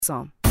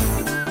Song.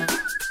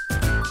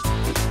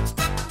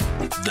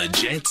 The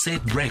Jet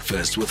Set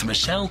Breakfast with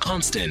Michelle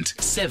Constant,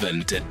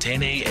 7 to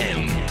 10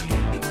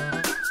 a.m.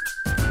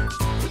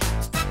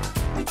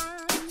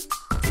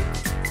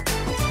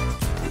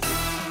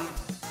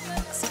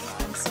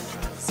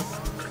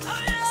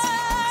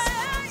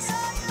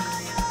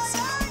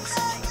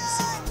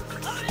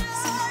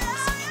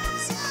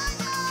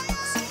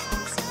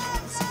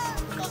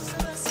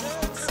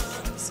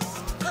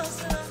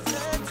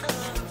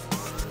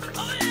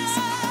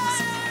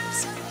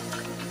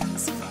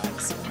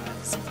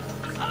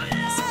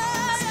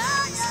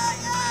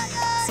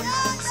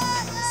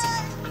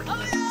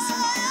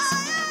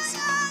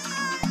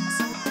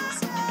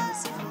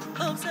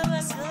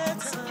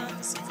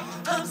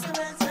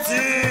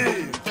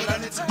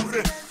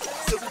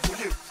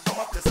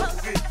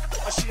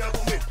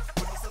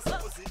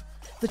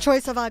 The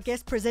choice of our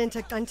guest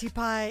presenter, Xhanti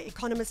Payi,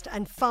 economist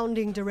and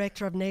founding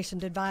director of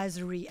Nascence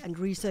Advisory and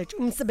Research.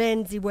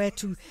 Umsebenzi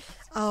wetu.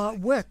 Our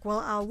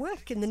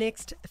work in the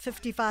next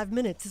 55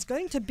 minutes is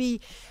going to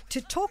be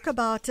to talk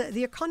about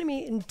the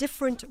economy in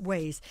different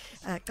ways.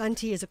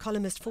 Xhanti is a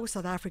columnist for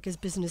South Africa's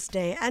Business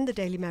Day and the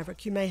Daily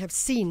Maverick. You may have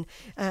seen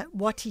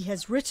what he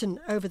has written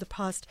over the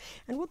past,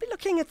 and we'll be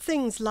looking at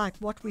things like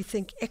what we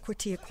think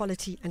equity,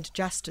 equality and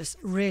justice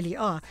really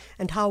are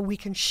and how we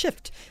can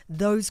shift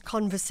those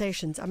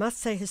conversations. I must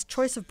say his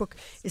choice of book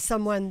is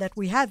someone that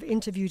we have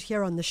interviewed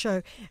here on the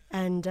show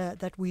and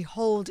that we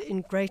hold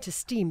in great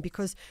esteem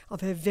because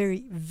of her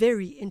very,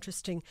 very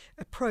interesting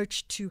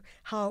approach to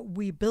how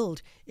we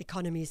build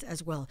economies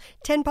as well.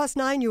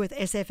 9:10, you're with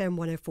SFM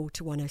 104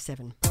 to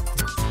 107.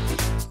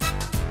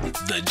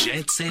 The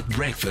Jet Set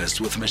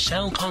Breakfast with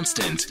Michelle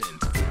Constant.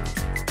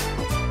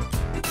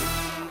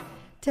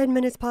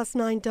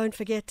 9:10. Don't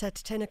forget, at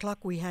 10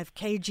 o'clock we have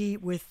KG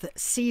with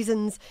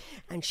Seasons,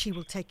 and she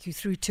will take you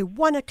through to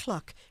 1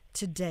 o'clock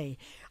today.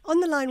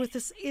 On the line with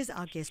us is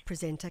our guest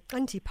presenter,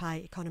 Xhanti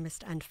Payi,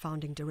 economist and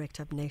founding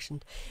director of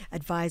Nascence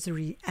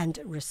Advisory and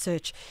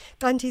Research.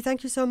 Xhanti,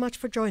 thank you so much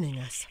for joining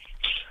us.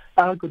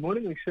 Good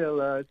morning,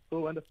 Michelle. It's so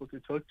wonderful to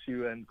talk to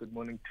you, and good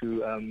morning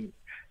to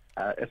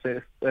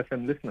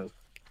SFM listeners.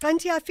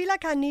 Xhanti, I feel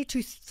like I need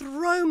to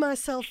throw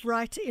myself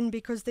right in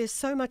because there's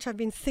so much I've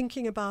been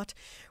thinking about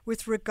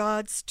with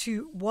regards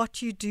to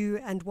what you do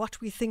and what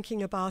we're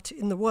thinking about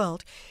in the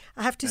world.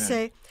 I have to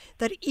say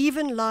that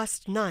even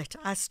last night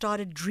I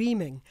started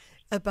dreaming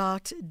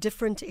about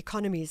different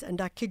economies, and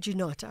I kid you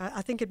not,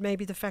 I think it may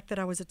be the fact that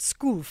I was at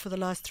school for the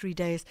last 3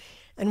 days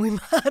and we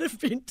might have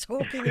been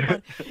talking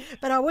about it,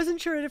 but I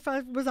wasn't sure if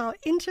it was our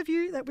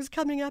interview that was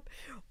coming up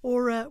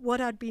or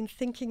what I'd been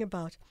thinking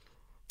about.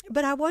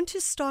 But I want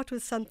to start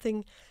with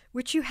something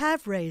which you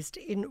have raised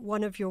in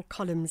one of your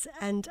columns,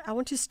 and I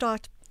want to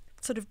start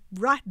sort of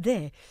right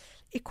there.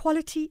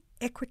 Equality,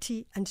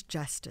 equity, and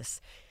justice.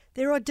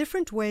 There are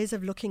different ways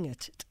of looking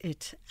at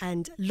it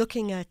and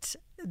looking at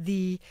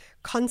the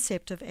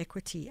concept of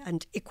equity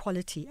and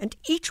equality, and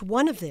each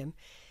one of them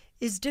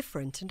is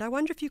different. And I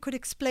wonder if you could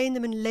explain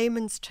them in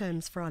layman's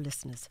terms for our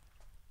listeners.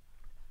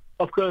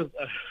 Of course.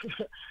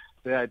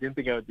 I didn't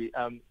think I would be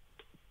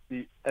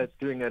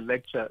doing a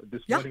lecture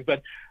this morning,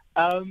 but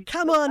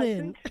come on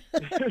in.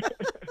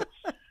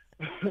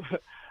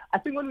 I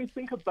think when we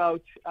think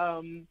about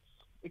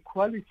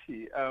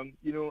equality,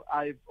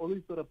 I've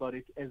always thought about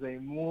it as a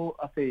more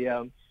of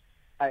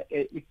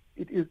it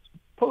is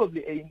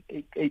probably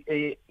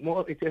a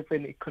more of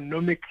an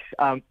economic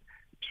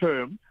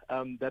term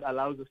that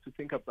allows us to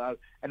think about,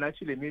 and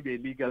actually maybe a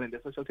legal and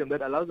a social term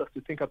that allows us to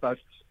think about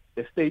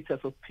the status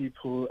of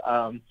people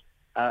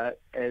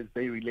as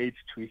they relate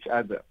to each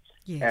other.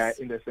 Yes.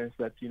 In the sense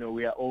that,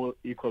 we are all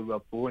equal, we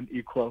are born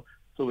equal,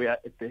 so we are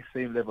at the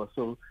same level.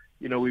 So,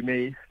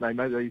 my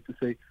mother used to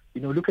say,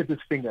 look at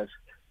these fingers.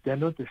 They're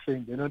not the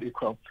same, they're not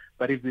equal.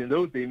 But even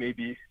though they may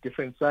be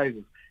different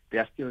sizes, they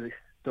are still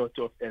thought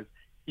of as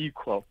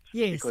equal.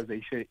 Yes. Because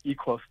they share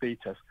equal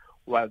status,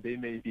 while they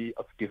may be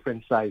of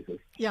different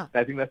sizes. Yeah.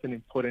 I think that's an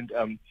important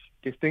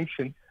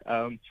distinction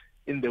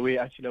in the way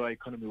actually our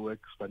economy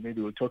works, but maybe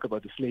we'll talk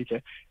about this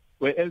later.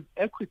 Whereas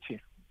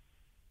equity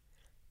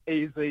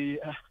is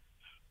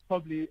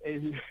probably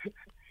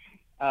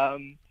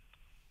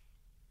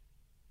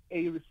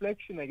a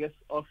reflection, I guess,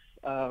 of,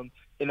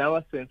 in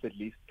our sense at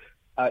least,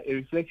 a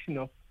reflection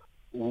of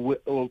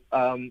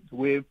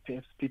where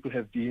perhaps people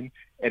have been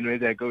and where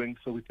they're going.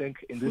 So we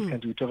think in this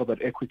country we talk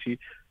about equity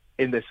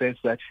in the sense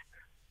that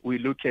we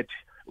look at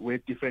where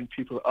different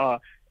people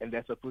are and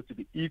they're supposed to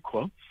be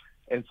equal.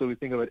 And so we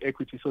think about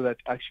equity so that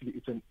actually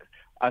it's an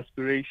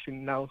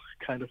aspirational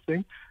kind of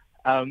thing.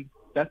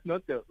 That's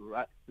not the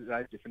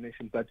right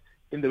definition, but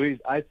in the ways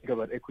I think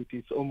about equity,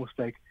 it's almost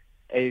like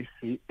a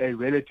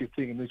relative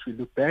thing in which we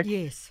look back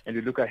and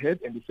we look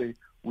ahead and we say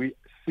we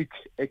seek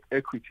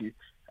equity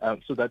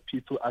so that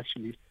people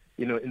actually,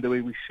 in the way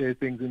we share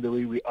things, in the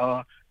way we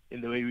are, in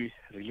the way we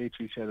relate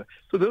to each other.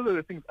 So those are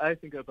the things I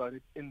think about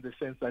it in the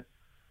sense that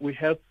we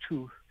have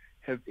to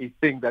have a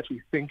thing that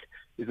we think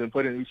is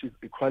important, which is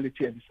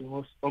equality, and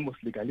it's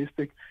almost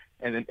legalistic,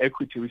 and then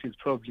equity, which is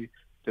probably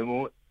the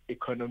more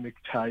economic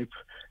type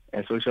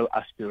and social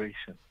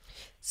aspiration.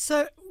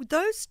 So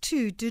those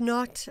two do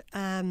not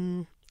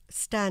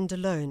stand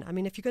alone. I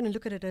mean, if you're going to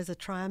look at it as a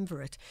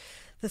triumvirate,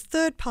 the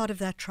third part of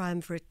that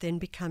triumvirate then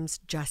becomes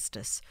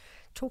justice.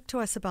 Talk to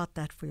us about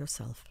that for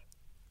yourself.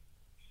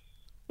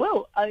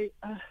 Well,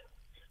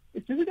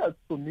 it's difficult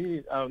for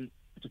me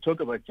to talk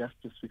about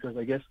justice because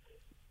I guess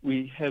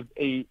we have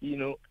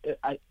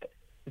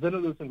it's one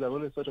of those things I've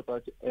always thought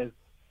about as,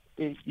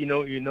 you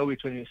know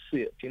it when you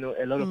see it.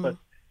 A lot of us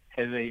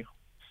have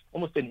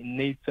almost an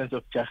innate sense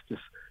of justice.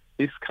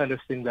 This kind of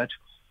thing that,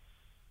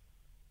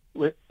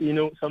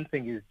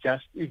 something is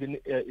just, even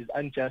is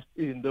unjust,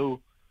 even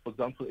though, for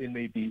example, it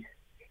may be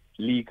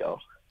legal.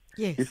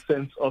 Yes. This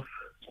sense of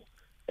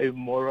a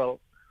moral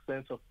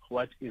sense of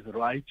what is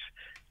right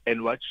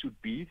and what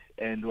should be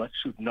and what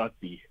should not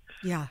be.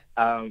 Yeah.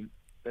 And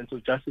so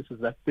justice is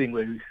that thing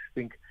where we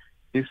think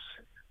this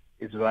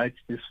is right,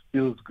 this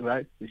feels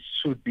right, this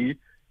should be,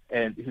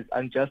 and if it's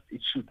unjust,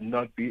 it should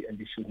not be, and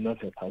it should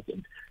not have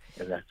happened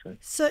in that sense.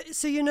 So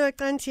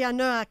Xhanti, I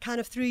know I kind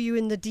of threw you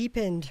in the deep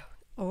end,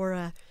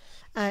 or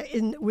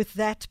with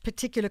that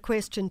particular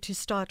question to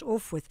start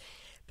off with.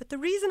 But the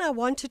reason I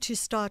wanted to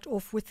start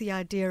off with the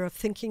idea of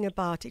thinking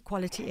about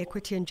equality,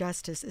 equity, and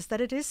justice is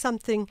that it is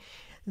something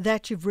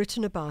that you've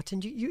written about,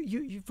 and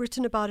you've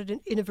written about it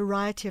in a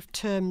variety of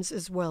terms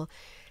as well.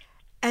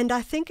 And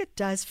I think it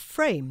does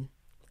frame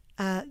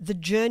the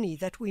journey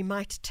that we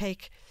might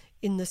take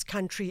in this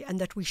country, and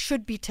that we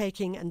should be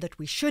taking, and that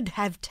we should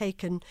have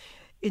taken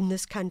in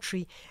this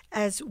country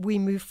as we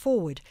move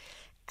forward.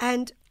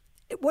 And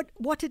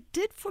what it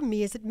did for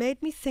me is it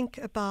made me think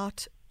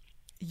about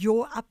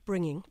your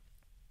upbringing.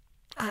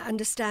 I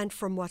understand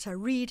from what I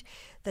read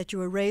that you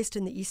were raised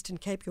in the Eastern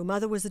Cape. Your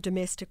mother was a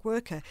domestic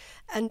worker.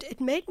 And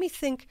it made me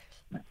think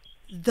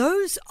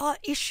those are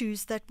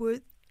issues that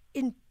were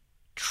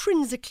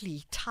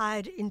intrinsically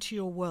tied into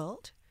your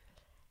world.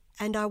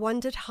 And I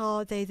wondered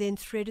how they then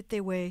threaded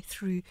their way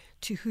through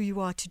to who you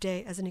are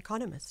today as an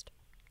economist.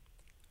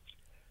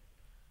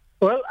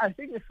 Well, I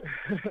think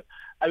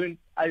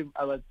I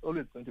was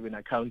always going to be an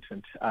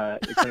accountant,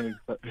 economics.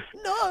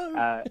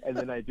 No. And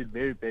then I did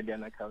very badly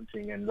in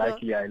accounting, and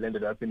luckily I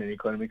landed up in an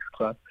economics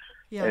class.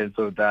 Yeah. And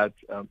so that,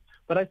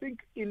 but I think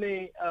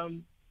it's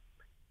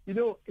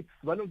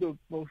one of the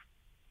most,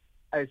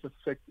 I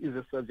suspect, is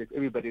a subject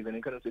everybody's an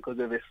economist because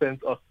there's a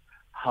sense of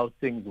how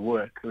things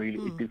work.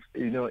 Really,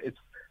 it's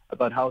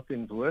about how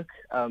things work.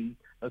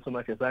 Not so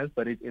much a science,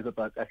 but it is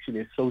about actually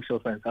a social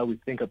science, how we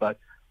think about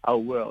our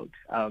world,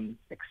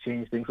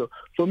 exchange things. So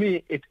for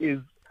me, it is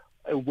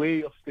a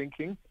way of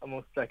thinking,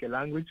 almost like a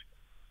language,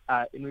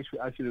 in which we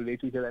actually relate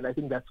to each other. And I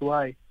think that's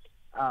why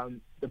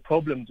the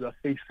problems we are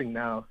facing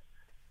now,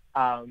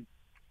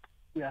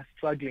 we are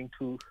struggling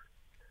to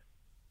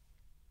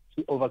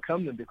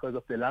overcome them because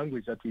of the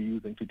language that we're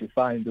using to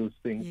define those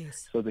things.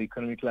 Yes. So the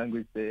economic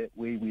language, the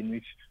way in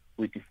which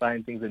we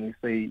define things, and we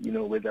say,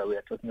 whether we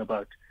are talking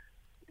about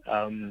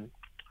the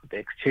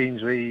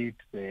exchange rate,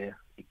 the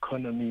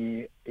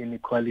economy,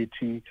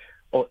 inequality,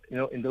 or,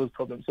 in those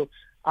problems. So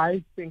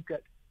I think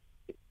that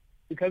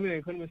becoming an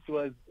economist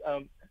was,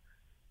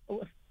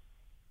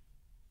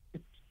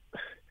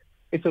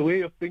 it's a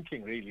way of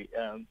thinking, really.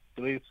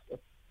 The way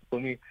for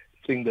me,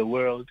 seeing the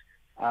world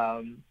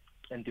and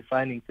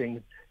defining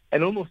things,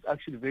 and almost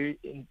actually very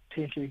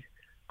intensely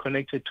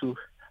connected to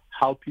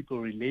how people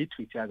relate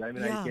to each other.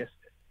 I guess,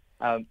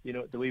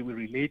 the way we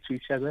relate to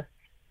each other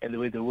and the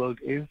way the world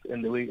is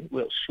and the way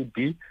should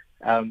be,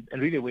 and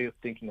really a way of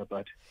thinking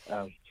about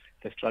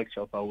the structure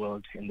of our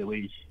world and the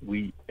way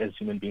we as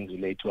human beings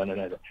relate to one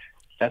another.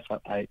 That's how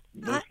I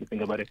mostly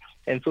think about it.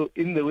 And so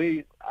in the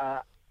way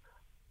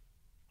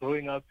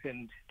growing up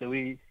and the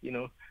way,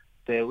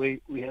 the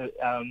way we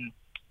are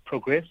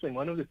progressing,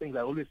 one of the things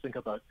I always think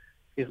about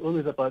is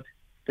always about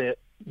the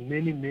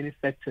many, many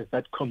factors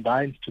that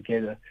combine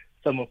together,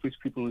 some of which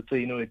people would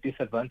say, are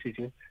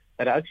disadvantages,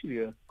 that actually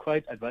are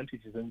quite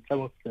advantages, and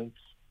some of them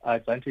are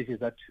advantages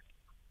that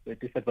were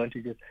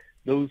disadvantages.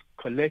 Those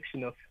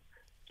collection of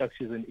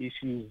structures and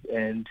issues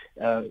and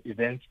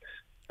events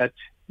that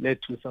led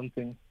to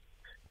something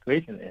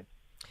great in the end.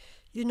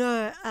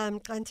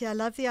 Xhanti, I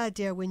love the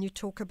idea when you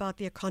talk about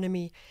the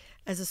economy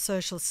as a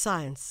social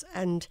science.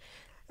 And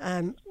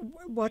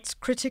what's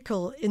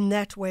critical in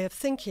that way of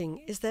thinking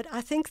is that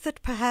I think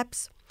that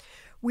perhaps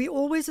we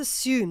always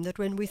assume that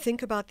when we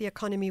think about the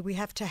economy, we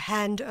have to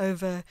hand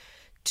over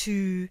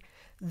to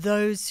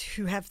those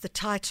who have the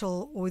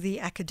title or the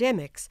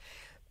academics.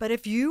 But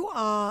if you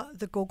are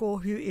the gogo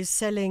who is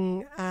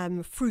selling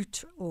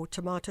fruit or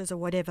tomatoes or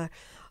whatever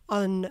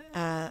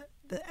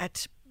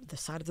at the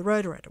side of the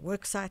road or at a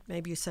work site,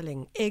 maybe you're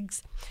selling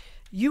eggs,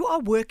 you are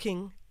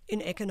working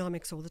in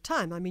economics all the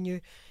time.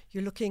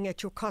 You're looking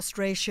at your cost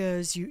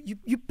ratios,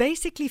 you're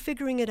basically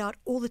figuring it out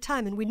all the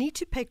time. And we need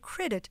to pay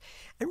credit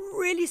and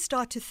really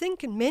start to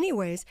think in many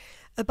ways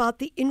about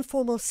the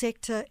informal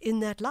sector in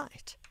that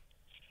light.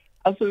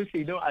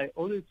 Absolutely. I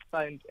always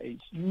find a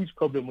huge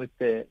problem with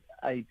the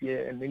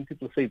idea, and many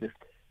people say this,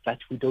 that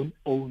we don't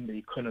own the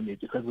economy,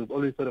 because we've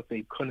always thought of the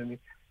economy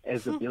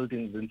as the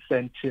buildings in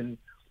Sandton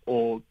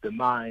or the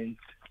mines.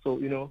 So,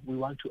 we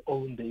want to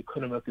own the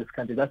economy of this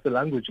country. That's the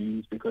language we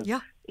use because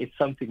it's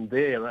something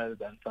there rather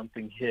than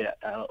something here.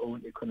 Our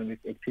own economic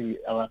activity,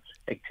 our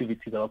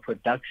activities, our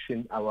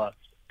production, our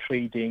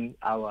trading,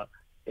 our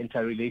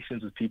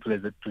interrelations with people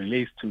as it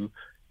relates to,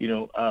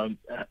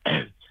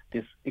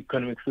 this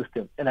economic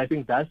system. And I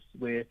think that's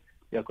where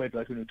you're quite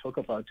right when you talk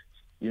about,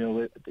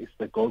 it's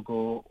the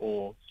go-go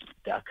or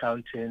the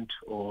accountant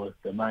or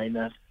the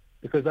miner,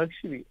 because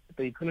actually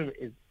the economy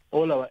is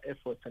all our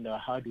efforts and our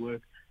hard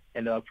work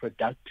and our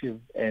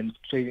productive and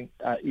trading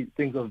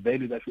things of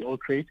value that we all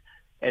create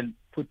and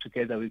put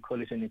together. We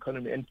call it an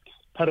economy. And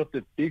part of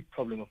the big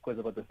problem, of course,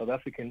 about the South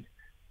African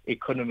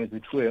economy, as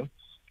it were,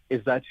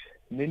 is that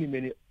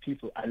many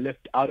people are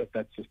left out of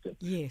that system.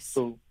 Yes.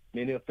 So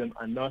many of them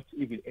are not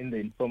even in the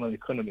informal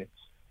economy.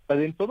 But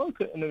the informal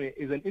economy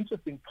is an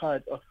interesting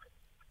part of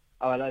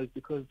our lives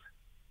because,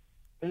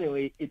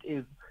 anyway, it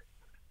is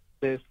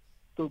the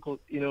so-called,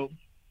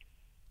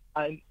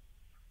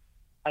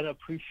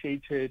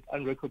 unappreciated,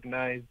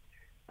 unrecognized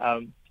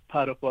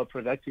part of our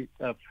productive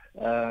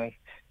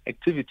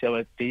activity,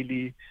 our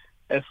daily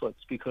efforts,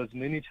 because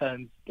many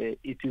times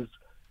it is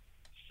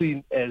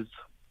seen as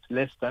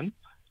less than.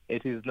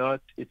 It is not.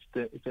 It's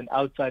an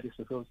outside. It's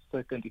a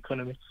second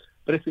economy,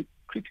 but it's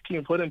critically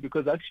important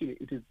because actually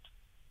it is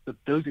the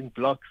building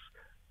blocks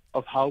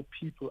of how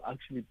people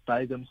actually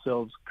by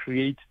themselves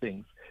create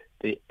things.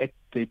 They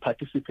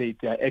participate.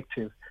 They are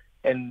active,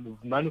 and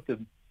one of the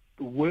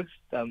worst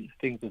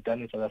things we've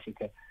done in South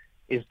Africa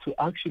is to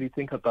actually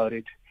think about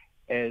it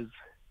as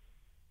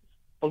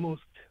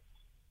almost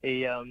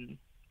a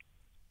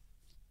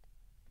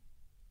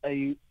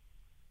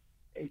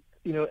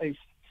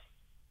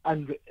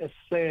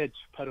sad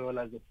part of our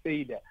lives, a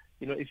failure.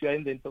 If you're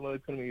in the informal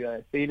economy, you are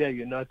a failure.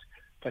 You're not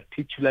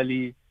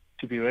particularly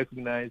to be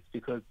recognized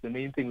because the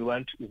main thing we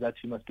want is that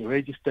you must be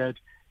registered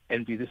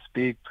and be this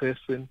big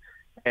person,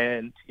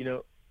 and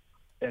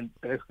and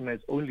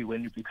recognized only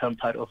when you become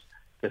part of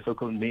the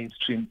so-called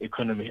mainstream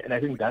economy. And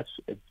I think has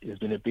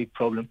been a big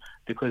problem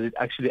because it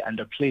actually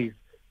underplays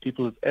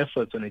people's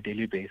efforts on a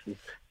daily basis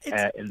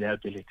and their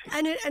ability.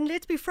 And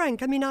let's be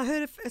frank, I mean, I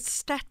heard a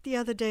stat the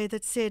other day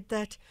that said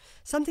that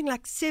something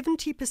like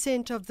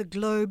 70% of the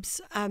globe's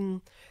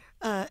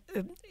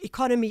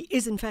economy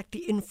is in fact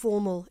the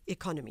informal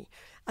economy.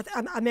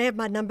 I may have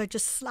my number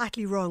just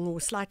slightly wrong,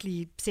 or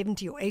slightly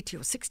 70 or 80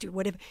 or 60 or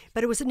whatever,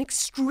 but it was an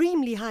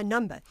extremely high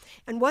number.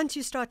 And once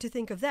you start to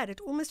think of that,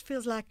 it almost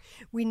feels like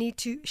we need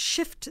to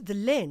shift the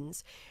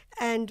lens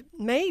and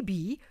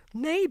maybe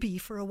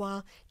for a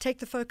while take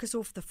the focus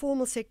off the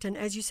formal sector and,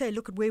 as you say,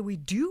 look at where we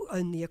do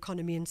own the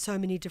economy in so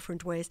many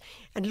different ways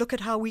and look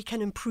at how we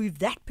can improve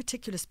that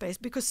particular space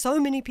because so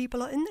many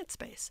people are in that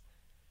space.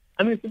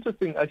 I mean, it's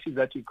interesting actually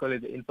that you call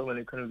it the informal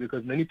economy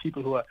because many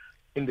people who are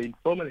in the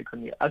informal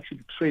economy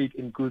actually trade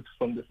in goods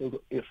from the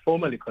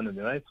formal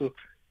economy, right? So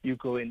you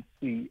go and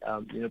see,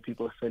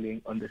 people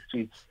selling on the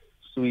streets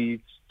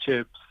sweets,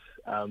 chips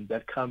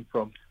that come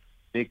from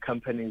big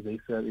companies. They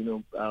sell,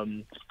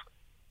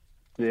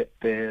 their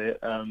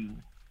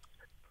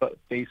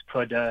base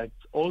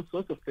products, all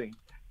sorts of things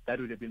that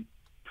would have been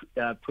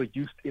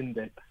produced in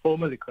the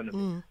formal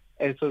economy.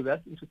 And so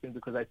that's interesting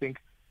because I think,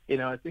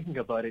 thinking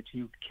about it,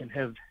 you can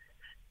have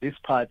this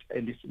part,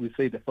 and we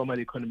say the formal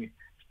economy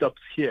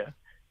stops here,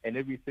 and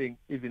everything,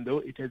 even though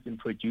it has been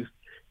produced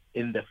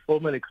in the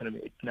formal economy,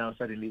 it now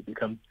suddenly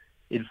becomes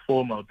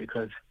informal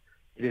because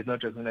it is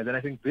not recognized. And I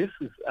think this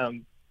is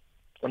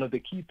one of the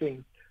key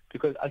things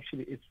because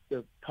actually it's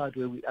the part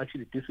where we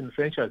actually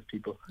disenfranchise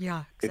people.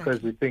 Yeah, exactly.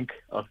 Because we think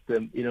of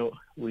them,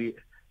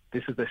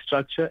 this is the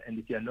structure, and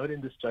if you are not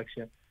in the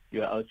structure,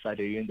 you are outside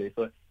or you're in there.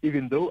 So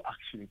even though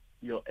actually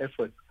your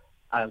efforts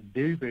are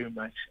very, very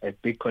much a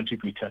big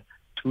contributor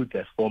to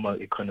the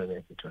formal economy.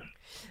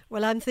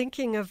 Well, I'm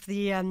thinking of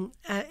the,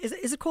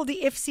 is it called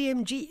the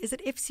FCMG? Is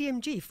it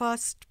FCMG?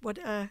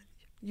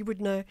 You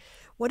would know.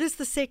 What is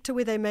the sector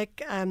where they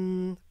make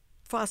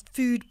fast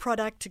food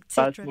product,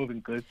 etc.?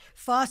 Fast-moving goods.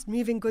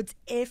 Fast-moving goods.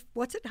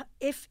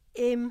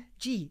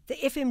 FMG, the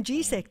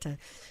FMG sector.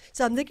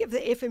 So I'm thinking of the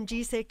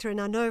FMG sector,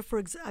 and I know,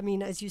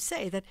 as you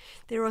say, that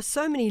there are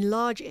so many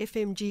large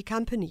FMG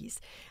companies,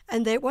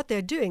 and what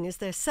they're doing is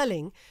they're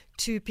selling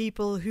to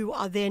people who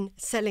are then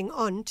selling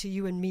on to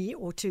you and me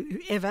or to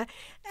whoever,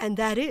 and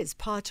that is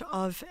part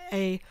of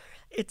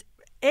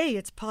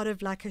it's part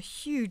of like a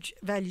huge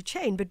value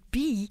chain, but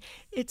B,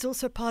 it's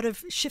also part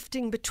of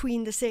shifting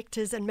between the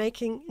sectors and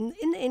making,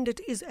 in the end, it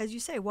is, as you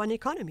say, one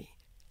economy.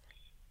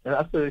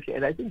 Absolutely,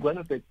 and I think one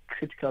of the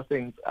critical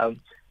things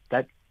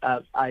that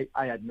I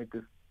admit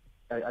to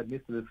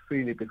this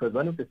freely, because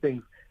one of the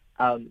things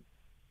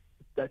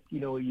that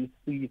you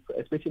see,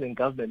 especially in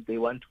government, they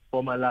want to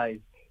formalize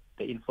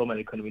the informal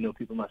economy.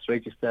 People must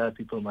register,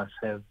 people must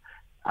have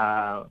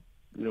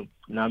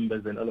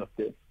numbers and all of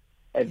this.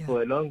 And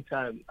for a long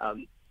time,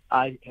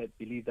 I had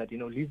believed that,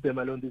 leave them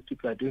alone. These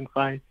people are doing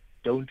fine.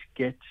 Don't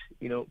get,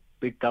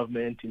 big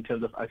government in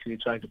terms of actually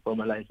trying to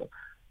formalize them.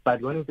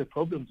 But one of the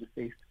problems we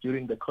faced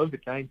during the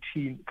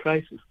COVID-19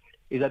 crisis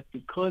is that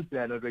because they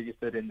are not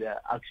registered and they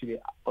are actually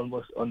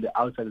almost on the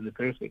outside of the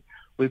periphery,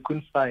 we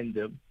couldn't find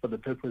them for the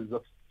purposes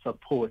of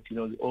support,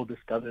 all this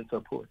government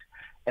support.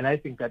 And I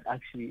think that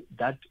actually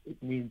that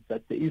means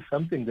that there is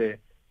something there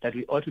that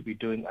we ought to be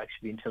doing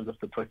actually in terms of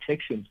the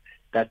protections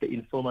that the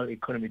informal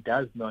economy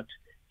does not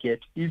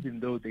get, even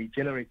though they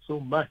generate so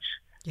much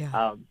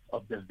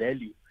of the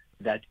value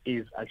that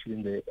is actually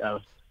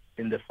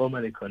in the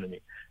formal economy.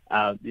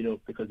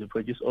 Because they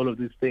produce all of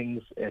these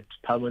things at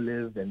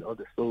Palmolive and all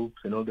the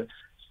soaps and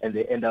and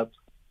they end up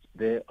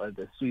there on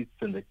the sweets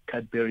and the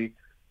Cadbury.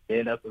 They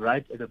end up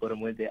right at the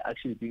bottom where they're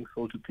actually being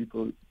sold to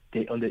people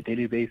on a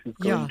daily basis,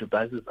 going to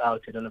buses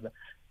out and all of that.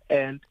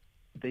 And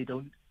they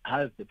don't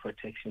have the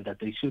protection that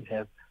they should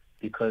have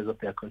because of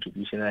their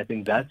contribution. And I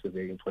think that's a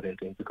very important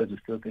thing, because we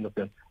still think of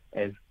them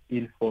as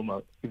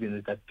informal, even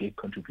with that big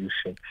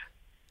contribution.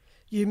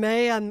 You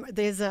may,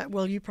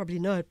 you probably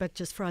know it, but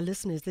just for our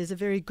listeners, there's a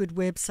very good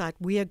website,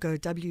 WIEGO,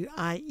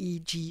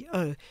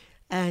 WIEGO,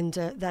 and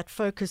that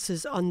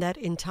focuses on that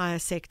entire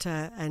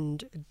sector,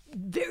 and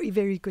very,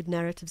 very good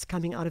narratives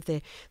coming out of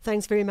there.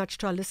 Thanks very much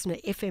to our listener,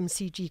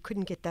 FMCG.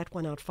 Couldn't get that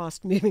one out,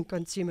 Fast Moving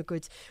Consumer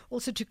Goods.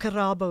 Also to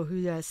Karabo,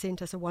 who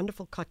sent us a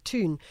wonderful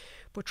cartoon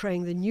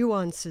portraying the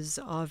nuances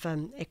of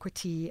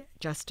equity,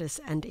 justice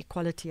and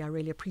equality. I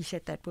really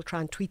appreciate that. We'll try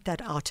and tweet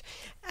that out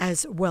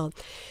as well.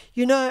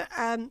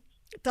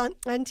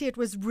 Xhanti, it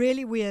was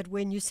really weird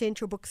when you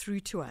sent your book through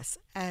to us,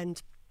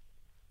 and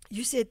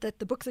you said that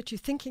the book that you're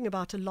thinking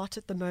about a lot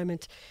at the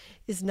moment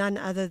is none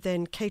other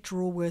than Kate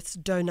Raworth's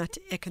Donut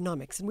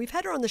Economics. And we've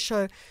had her on the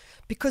show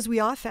because we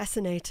are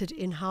fascinated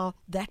in how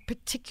that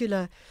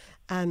particular,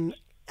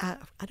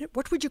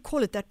 what would you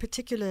call it, that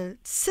particular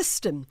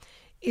system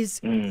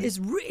is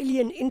really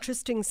an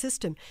interesting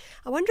system.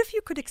 I wonder if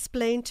you could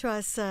explain to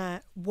us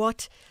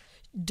what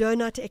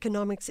Donut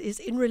Economics is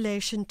in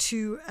relation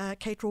to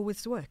Kate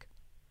Raworth's work.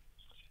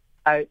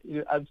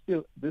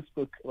 This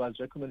book was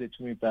recommended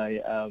to me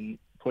by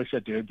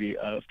Portia Derby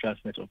of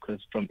Transnet, of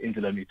course, from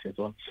Indela Meet as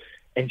well.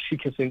 And she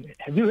kept saying,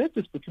 "Have you read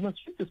this book? You must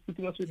read this book.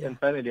 You must read." Yeah. And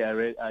finally,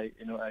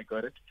 I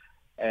got it,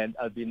 and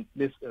I've been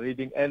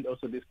reading and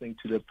also listening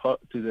to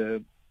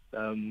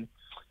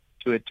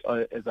it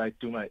as I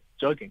do my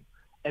jogging.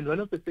 And one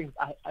of the things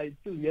I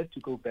still yet to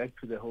go back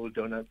to the whole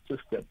donut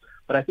system,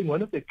 but I think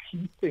one of the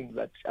key things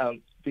that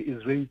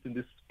is raised in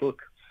this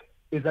book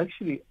is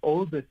actually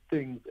all the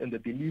things and the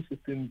belief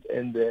systems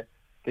and the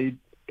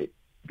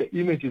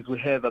images we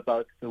have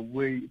about the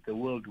way the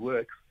world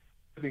works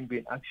having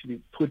been actually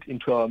put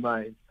into our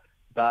minds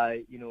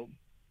by,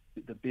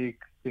 the big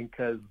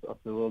thinkers of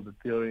the world, the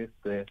theorists,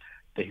 the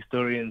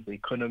historians, the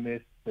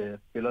economists, the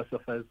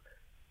philosophers,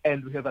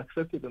 and we have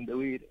accepted them the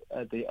way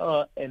they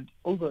are. And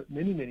over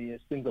many, many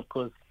years, things, of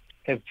course,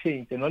 have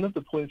changed. And one of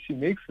the points she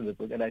makes in the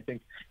book, and I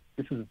think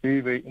this is very,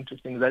 very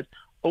interesting, is that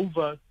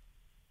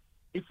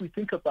if we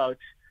think about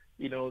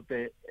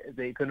the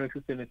economic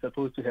system is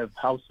supposed to have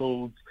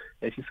households,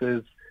 as she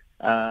says,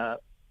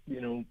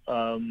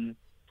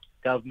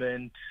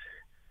 government,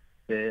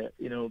 the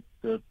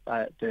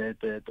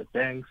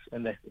banks,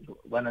 and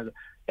one other.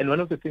 And one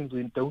of the things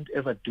we don't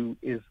ever do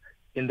is,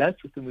 in that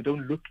system, we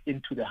don't look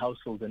into the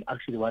household and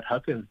actually what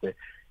happens there.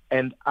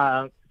 And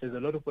there's a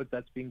lot of work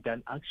that's being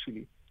done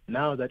actually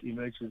now that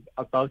emerges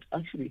about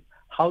actually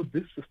how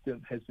this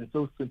system has been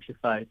so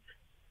simplified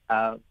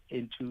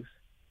into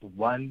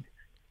one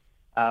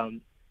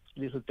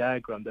little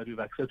diagram that we've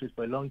accepted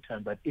for a long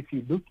time. But if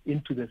you look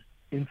into this,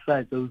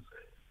 inside those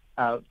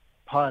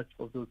parts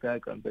of those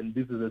diagrams, and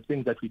these are the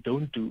things that we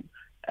don't do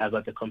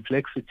about the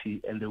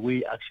complexity and the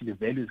way actually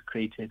value is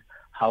created,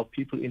 how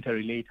people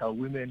interrelate, how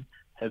women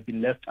have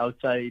been left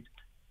outside,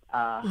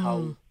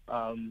 how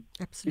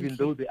even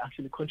though they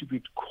actually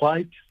contribute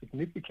quite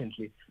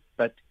significantly,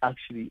 but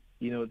actually,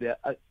 they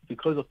are,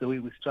 because of the way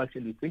we structure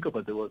and we think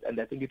about the world, and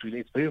I think it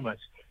relates very much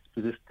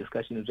to this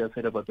discussion we just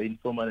had about the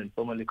informal and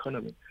formal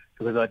economy,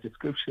 because our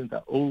descriptions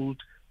are old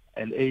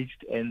and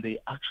aged, and they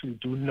actually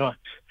do not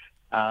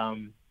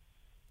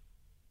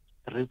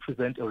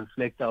represent or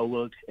reflect our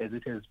world as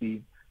it has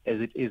been, as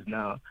it is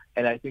now.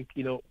 And I think,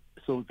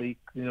 so the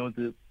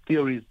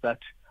theories that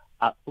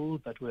are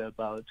old, that were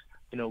about,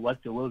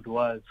 what the world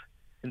was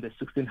in the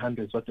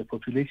 1600s, what the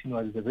population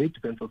was, is a very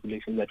different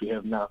population that we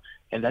have now.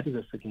 And that is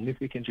a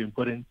significantly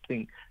important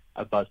thing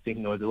about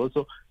thinking about the world.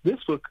 So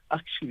this book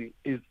actually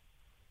is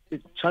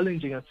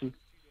challenging us to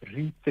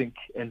rethink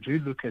and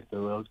relook at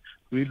the world,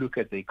 relook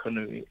at the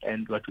economy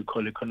and what we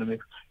call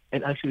economics,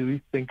 and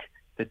actually rethink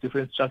the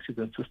different structures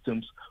and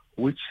systems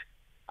which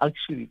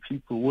actually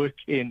people work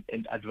in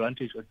and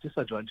advantage or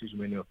disadvantage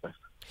many of us.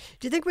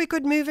 Do you think we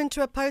could move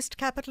into a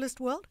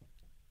post-capitalist world?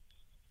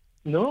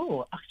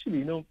 No,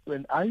 actually,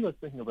 when I was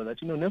thinking about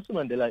that, Nelson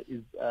Mandela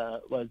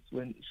was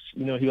when,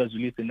 he was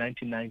released in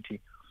 1990.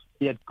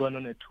 He had gone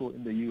on a tour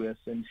in the U.S.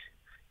 and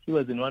he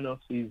was in one of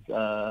his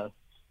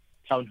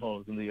town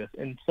halls in the U.S.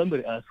 and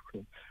somebody asked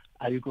him,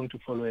 "Are you going to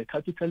follow a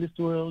capitalist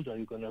world? Are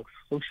you going to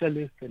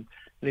socialist?" And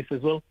he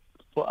says, "Well,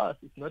 for us,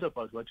 it's not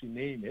about what you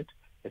name it."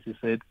 As he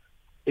said,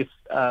 it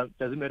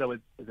doesn't matter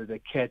whether the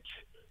cat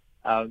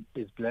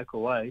is black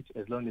or white,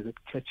 as long as it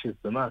catches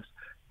the mass.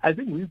 I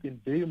think we've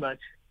been very much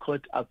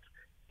caught up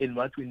in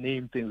what we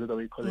name things, whether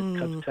we call it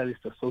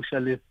capitalist or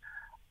socialist,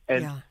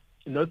 and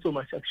not so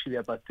much actually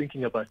about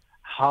thinking about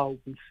how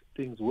these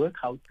things work,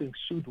 how things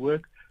should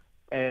work,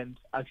 and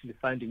actually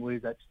finding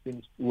ways that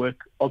things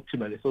work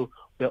optimally. So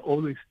we're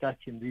always stuck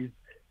in these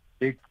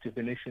big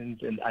definitions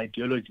and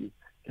ideologies.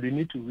 And we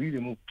need to really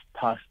move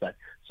past that.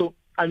 So,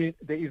 I mean,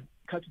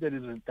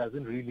 capitalism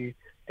doesn't really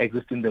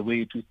exist in the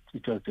way it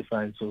was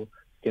defined. So you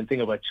can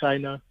think about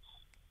China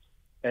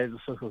as a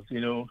sort of,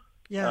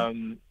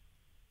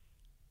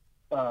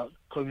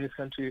 communist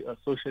country or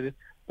socialist,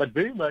 but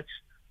very much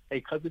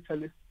a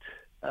capitalist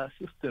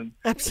system.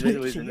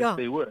 Absolutely, in which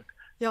they work.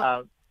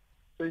 Yeah.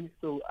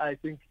 So I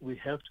think we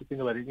have to think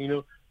about it.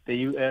 The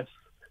U.S.,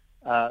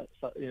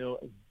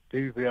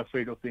 very, very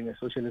afraid of being a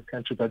socialist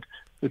country, but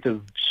with a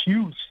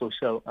huge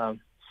social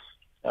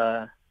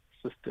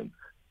system.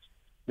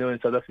 In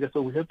South Africa,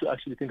 so we have to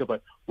actually think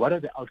about what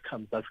are the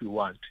outcomes that we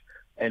want,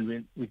 and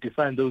when we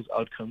define those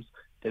outcomes,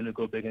 then we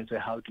go back and say,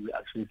 how do we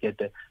actually get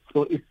there?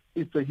 So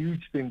it's a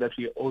huge thing that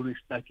we are always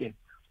stuck in,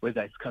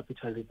 whether it's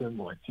capitalism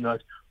or it's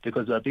not,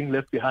 because we are being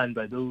left behind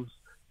by those,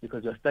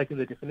 because we are stuck in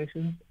the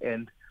definitions,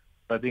 and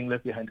by being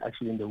left behind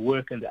actually in the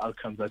work and the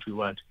outcomes that we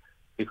want,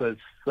 because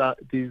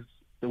the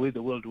way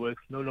the world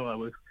works no longer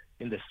works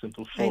in the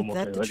simple form of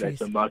whether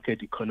it's a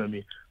market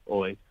economy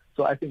or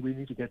so I think we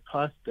need to get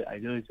past the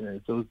ideology and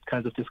those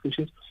kinds of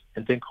discussions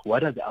and think,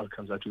 what are the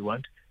outcomes that we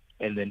want,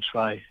 and then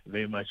try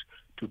very much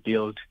to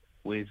build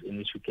ways in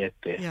which we get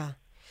there. Yeah.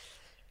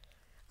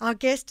 Our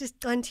guest is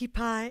Xhanti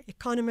Payi,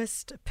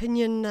 economist,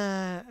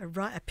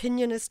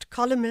 opinionist,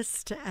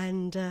 columnist,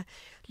 and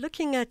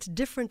looking at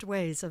different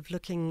ways of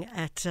looking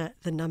at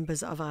the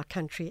numbers of our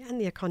country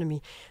and the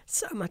economy.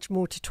 So much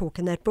more to talk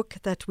in that book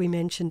that we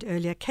mentioned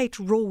earlier, Kate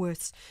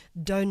Raworth's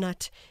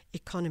Donut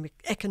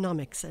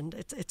Economics, and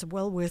it's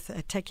well worth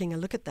taking a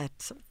look at that.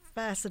 Some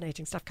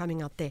fascinating stuff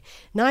coming out there.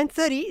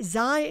 9:30,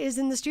 Zai is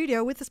in the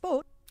studio with the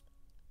sport.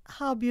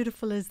 How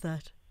beautiful is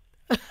that?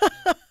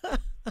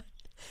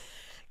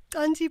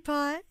 Xhanti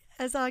Payi,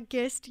 as our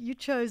guest, you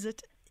chose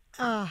it.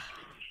 I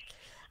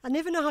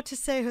never know how to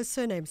say her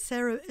surname.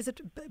 Sarah, is it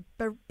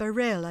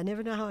Barrell? I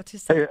never know how to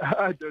say it.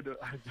 I don't know.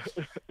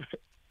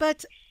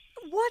 But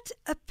what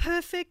a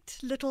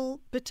perfect little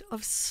bit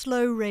of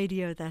slow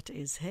radio that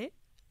is, hey?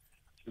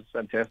 It's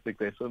fantastic.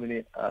 There's so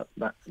many,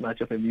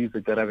 much of the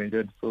music that I've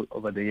enjoyed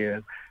over the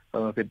years.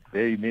 Some of it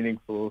very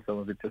meaningful, some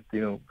of it just,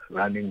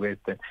 running with.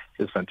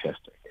 It's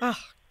fantastic.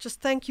 Just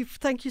thank you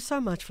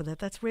so much for that.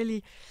 That's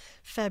really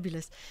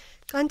fabulous.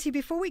 Xhanti,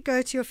 before we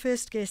go to your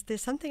first guest,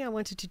 there's something I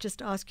wanted to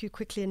just ask you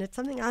quickly, and it's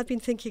something I've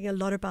been thinking a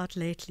lot about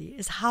lately,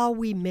 is how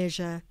we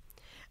measure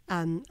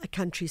a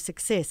country's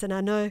success. And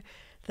I know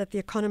that the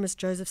economist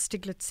Joseph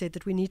Stiglitz said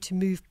that we need to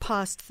move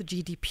past the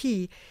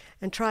GDP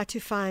and try to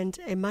find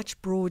a much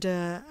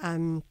broader,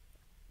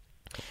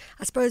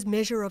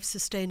 measure of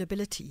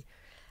sustainability.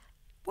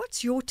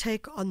 What's your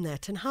take on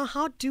that, and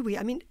how do we,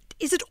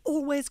 is it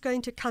always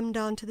going to come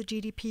down to the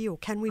GDP, or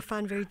can we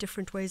find very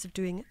different ways of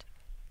doing it?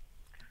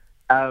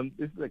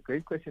 This is a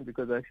great question,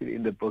 because actually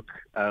in the book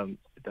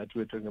that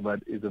we're talking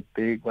about is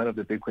one of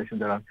the big questions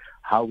around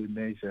how we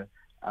measure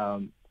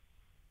our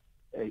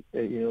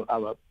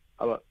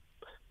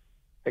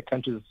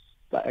country's,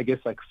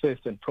 success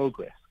and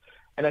progress.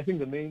 And I think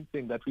the main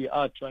thing that we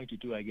are trying to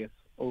do,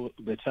 all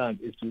the time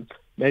is to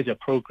measure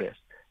progress.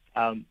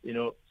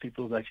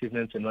 People's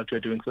achievements and what we're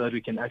doing, so that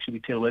we can actually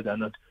tell whether or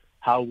not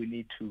we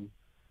need to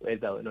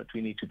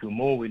do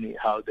more,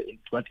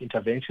 what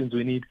interventions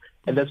we need.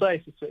 And that's why I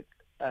suspect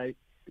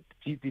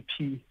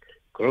GDP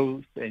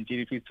growth and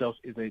GDP itself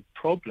is a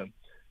problem,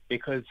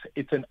 because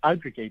it's an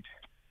aggregate.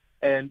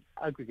 And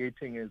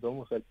aggregating is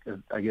almost like,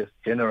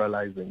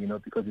 generalizing,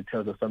 because it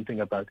tells us something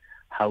about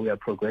how we are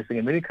progressing.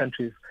 And many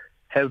countries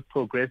have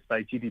progressed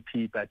by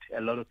GDP, but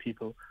a lot of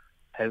people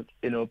have,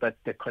 but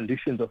the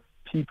conditions of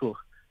people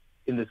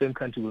in the same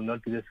country will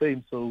not be the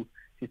same. So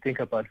if you think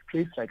about a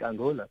place like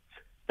Angola,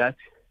 that,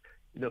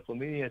 for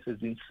many years has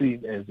been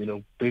seen as,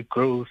 big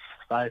growth,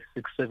 5,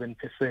 6,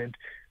 7%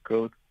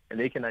 growth, and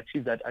they can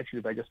achieve that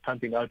actually by just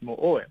pumping out more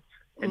oil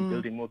and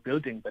building more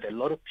buildings. But a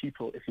lot of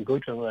people, if you go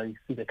to Angola, you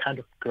see the kind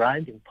of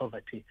grinding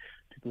poverty,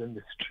 people in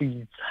the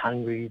streets,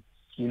 hungry,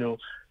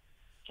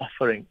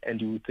 suffering,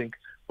 and you would think,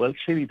 well,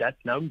 surely that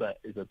number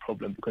is a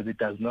problem, because it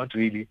does not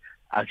really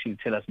actually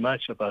tell us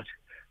much about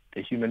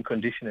the human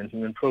condition and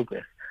human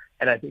progress.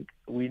 And I think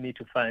we need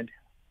to find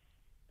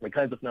the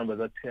kinds of numbers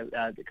that tell,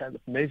 the kinds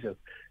of measures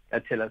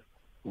that tell us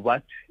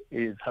what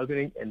is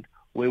happening and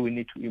where we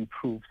need to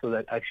improve, so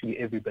that actually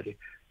everybody,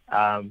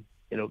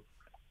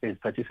 is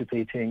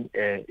participating,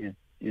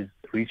 is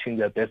reaching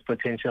their best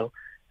potential.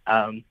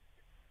 And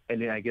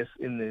then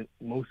in the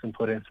most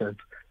important sense,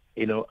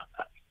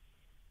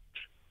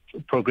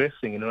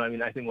 progressing.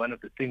 I think one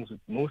of the things we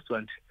most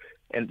want,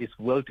 and it's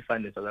well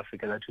defined in South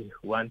Africa, that we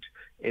want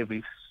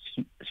every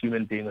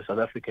human being, a South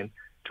African,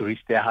 to reach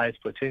their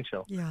highest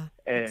potential. Yeah,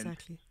 and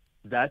exactly.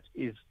 That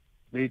is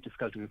very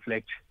difficult to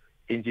reflect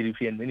in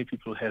GDP, and many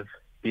people have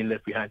been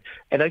left behind.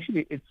 And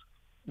actually, it's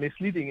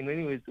misleading in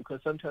many ways, because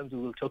sometimes we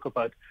will talk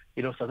about,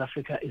 South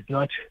Africa is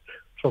not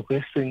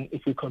progressing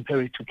if we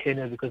compare it to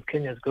Kenya, because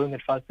Kenya is growing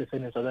at 5%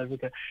 and South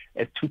Africa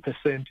at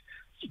 2%.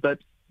 But,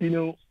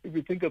 if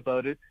you think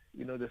about it,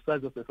 the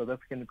size of the South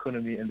African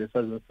economy and the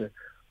size of the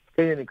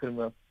Kenyan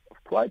economy are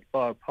quite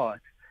far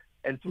apart.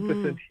 And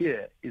 2%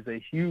 here is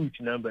a huge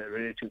number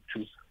relative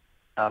to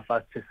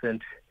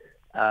 5%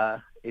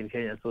 in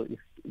Kenya. So if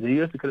the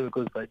U.S. economy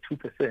goes by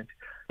 2%,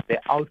 they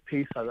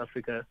outpace South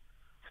Africa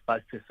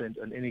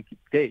 5% on any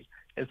day.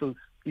 And so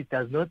it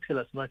does not tell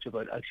us much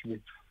about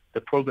actually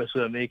the progress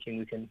we are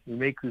making. We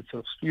make these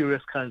sort of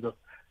spurious kinds of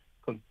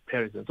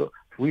comparisons. So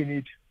we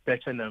need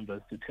better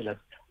numbers to tell us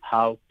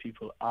how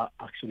people are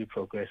actually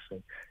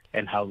progressing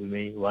and how we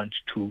may want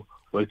to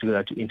work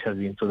together to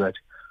intervene so that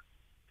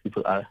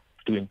people are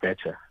doing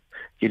better.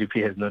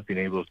 GDP has not been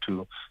able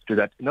to do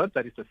that. Not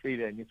that it's a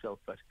failure in itself,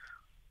 but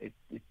it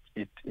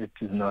is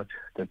not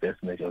the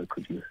best measure we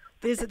could use.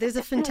 There's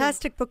a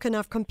fantastic book, and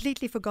I've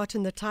completely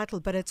forgotten the title,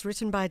 but it's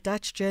written by a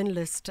Dutch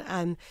journalist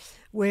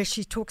where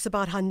she talks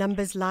about how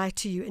numbers lie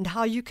to you and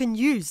how you can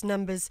use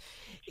numbers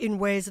in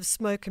ways of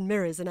smoke and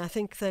mirrors. And I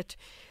think that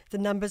the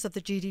numbers of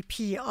the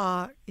GDP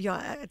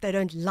they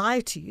don't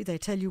lie to you, they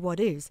tell you what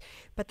is,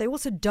 but they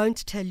also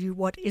don't tell you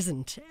what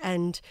isn't.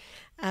 And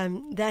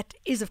that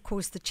is, of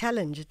course, the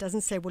challenge. It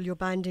doesn't say, well, your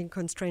binding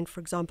constraint, for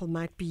example,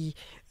 might be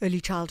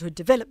early childhood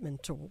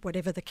development or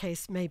whatever the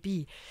case may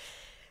be.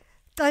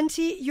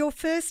 Xhanti, your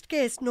first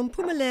guest,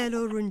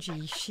 Nompumelelo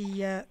Runji,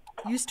 she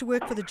used to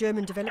work for the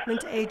German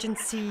Development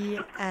Agency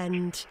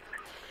and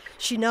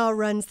she now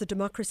runs the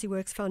Democracy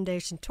Works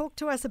Foundation. Talk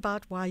to us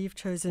about why you've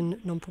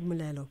chosen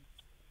Nompumelelo.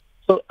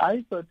 So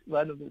I thought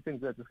one of the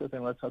things that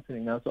discussing what's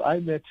happening now. So I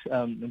met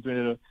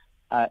Nompumelelo,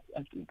 I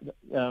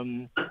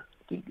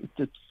think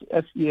it's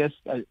SES,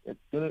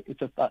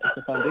 it's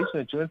a foundation,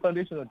 a German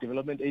foundation or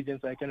development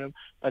agency, I can't remember,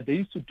 but they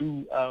used to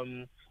do,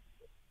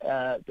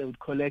 they would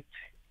collect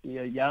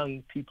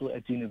young people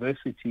at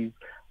universities,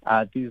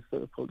 these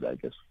so-called, I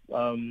guess,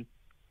 so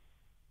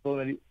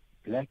many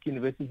black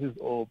universities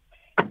or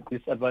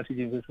disadvantaged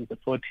universities, the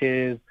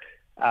Fortes,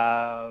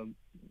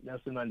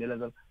 Nelson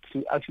Mandela,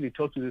 to actually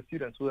talk to the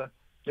students who are,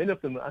 many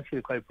of them are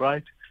actually quite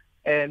bright.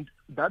 And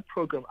that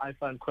program I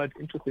found quite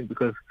interesting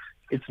because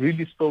it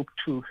really spoke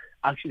to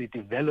actually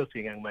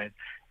developing young minds.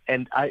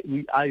 And I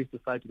used to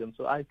fight with them.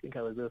 So I think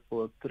I was there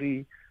for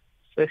 3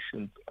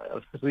 sessions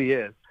of 3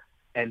 years.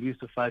 And we used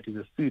to fight with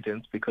the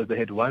students because they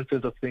had one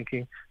sense of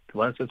thinking,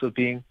 one sense of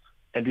being,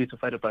 and we used to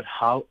fight about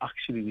how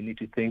actually we need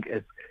to think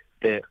as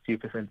the few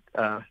percent,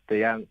 the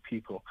young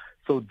people.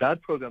 So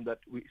that program that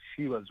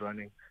she was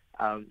running,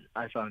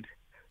 I found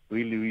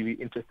really, really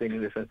interesting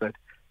in the sense that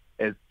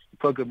as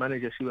program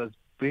manager, she was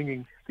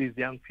bringing these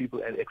young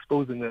people and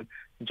exposing them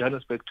in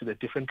Johannesburg to the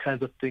different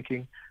kinds of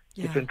thinking,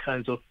 different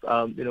kinds of,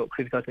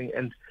 critical thinking.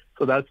 And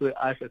so that's where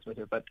I first met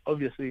her. But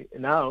obviously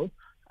now,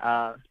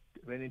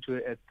 ran into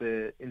it at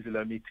the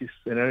Indlela Miti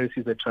scenario.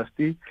 She's a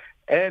trustee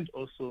and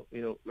also,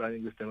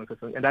 running this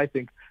democracy. And I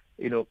think,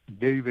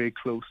 very, very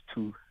close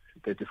to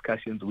the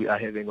discussions we are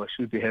having or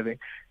should be having,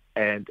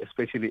 and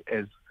especially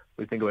as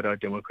we think about our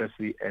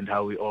democracy and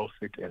how we all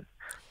fit in.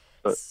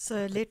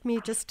 So let me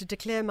just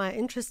declare my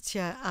interests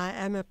here. I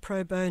am a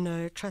pro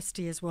bono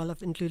trustee as well of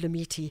Indlela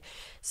Miti.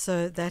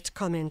 So that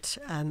comment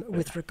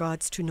with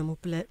regards to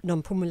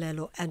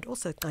Nompumelelo and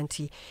also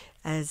Xhanti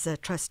as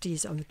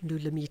trustees of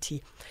Indlela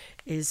Miti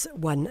is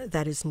one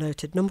that is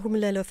noted.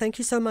 Nompumelelo, thank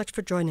you so much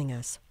for joining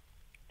us.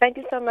 Thank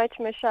you so much,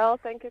 Michelle.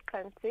 Thank you,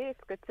 Xhanti. It's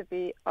good to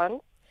be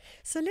on.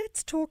 So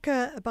let's talk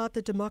about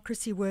the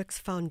Democracy Works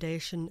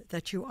Foundation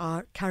that you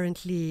are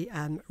currently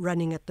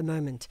running at the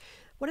moment.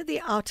 What are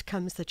the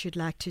outcomes that you'd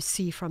like to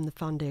see from the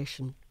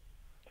foundation?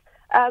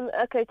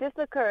 Okay, just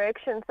a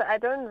correction. So I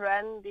don't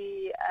run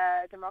the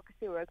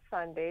Democracy Works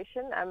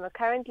Foundation. I'm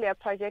currently a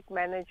project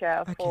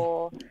manager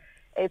for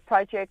a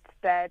project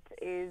that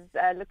is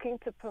looking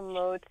to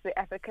promote the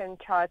African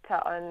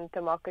Charter on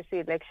Democracy,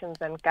 Elections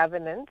and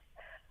Governance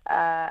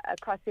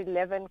across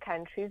 11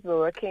 countries. We're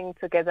working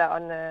together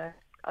on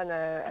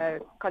a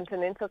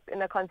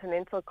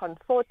continental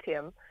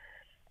consortium.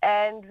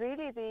 And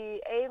really the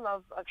aim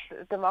of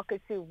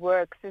Democracy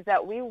Works is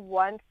that we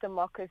want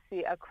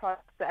democracy across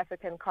the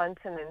African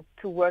continent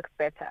to work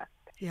better.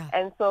 Yeah.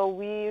 And so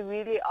we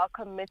really are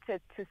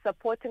committed to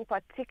supporting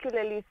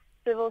particularly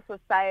civil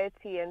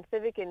society and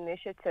civic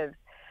initiatives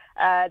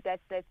that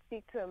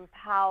seek to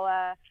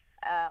empower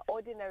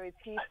ordinary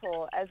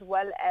people as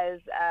well as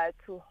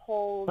to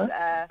hold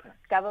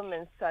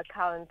governments to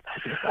account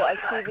for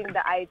achieving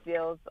the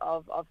ideals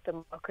of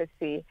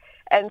democracy.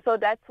 And so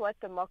that's what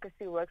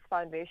Democracy Works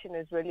Foundation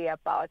is really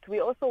about. We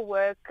also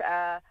work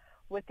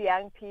with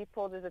young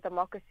people. There's a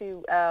Democracy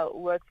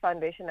Works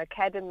Foundation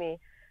Academy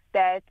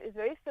that is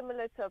very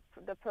similar to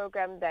the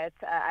program that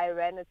I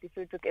ran at the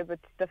Friedrich Ebert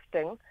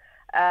Stiftung,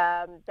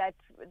 that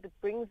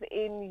brings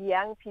in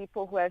young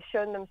people who have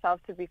shown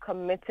themselves to be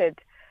committed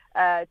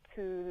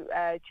to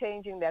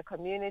changing their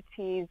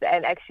communities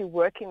and actually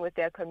working with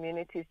their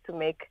communities to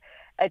make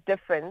a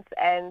difference.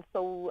 And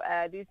so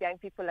these young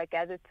people are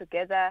gathered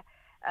together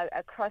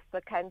across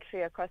the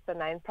country, across the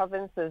 9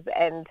 provinces,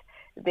 and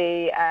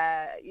they,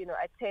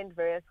 attend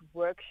various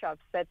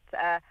workshops that,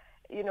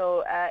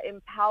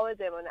 empower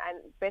them on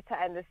better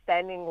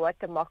understanding what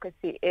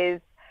democracy is,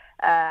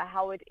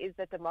 how it is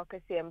that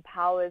democracy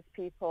empowers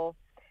people,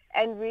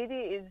 and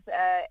really is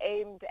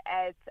aimed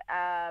at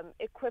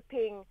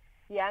equipping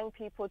young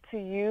people to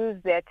use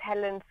their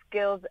talent,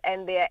 skills,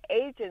 and their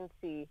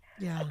agency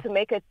to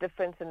make a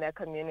difference in their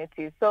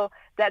communities. So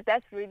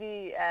that's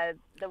really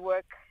the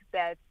work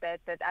that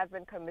I've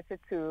been committed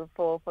to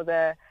for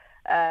the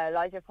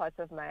larger parts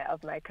of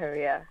my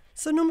career.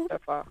 So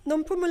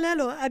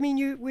Nompumelelo, I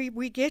mean,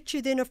 we get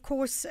you then, of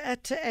course,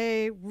 at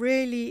a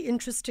really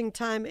interesting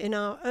time in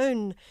our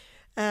own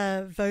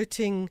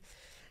voting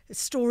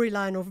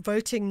storyline or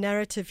voting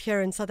narrative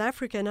here in South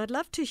Africa, and I'd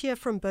love to hear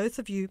from both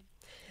of you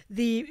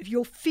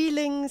your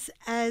feelings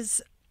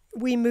as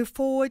we move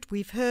forward.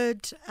 We've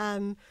heard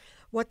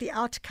what the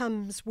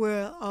outcomes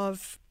were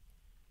of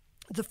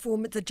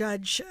the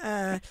judge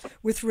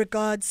with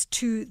regards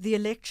to the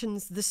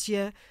elections this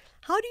year.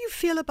 How do you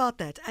feel about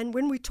that? And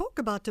when we talk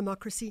about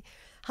democracy,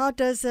 how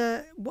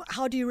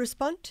do you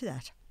respond to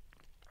that?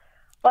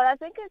 Well, I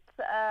think it's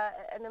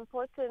an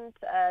important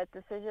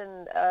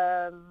decision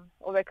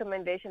or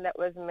recommendation that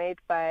was made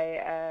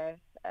by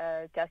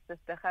Justice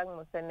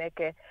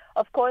Xhanti.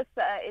 Of course,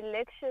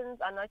 elections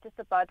are not just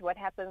about what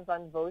happens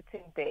on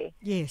voting day.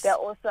 Yes. They're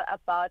also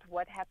about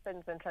what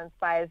happens and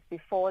transpires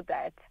before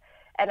that.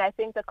 And I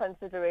think the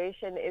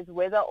consideration is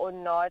whether or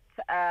not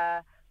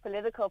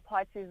political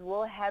parties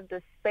will have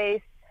the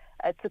space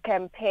to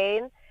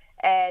campaign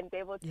and be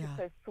able to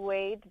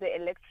persuade the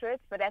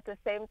electorate, but at the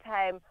same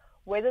time,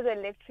 whether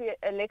the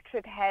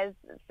electorate has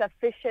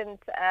sufficient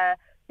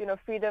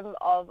freedom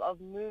of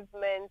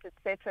movement,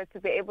 etc., to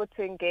be able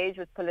to engage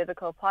with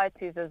political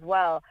parties as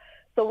well.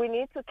 So we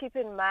need to keep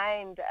in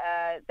mind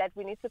that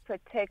we need to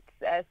protect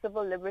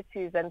civil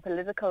liberties and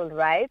political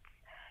rights,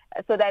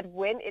 so that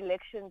when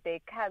election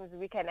day comes,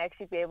 we can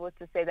actually be able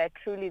to say that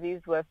truly these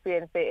were free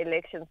and fair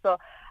elections. So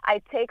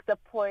I take the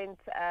point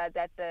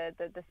that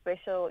the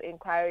special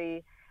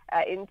inquiry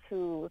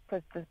into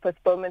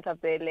postponement of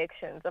the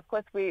elections. Of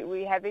course,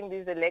 we're having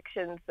these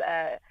elections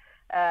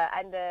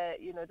under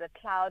the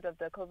cloud of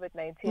the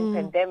COVID-19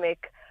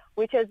 pandemic,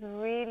 which has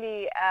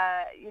really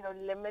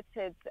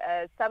limited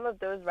some of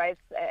those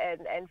rights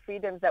and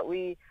freedoms that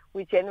we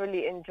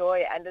generally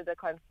enjoy under the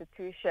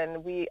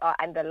Constitution. We are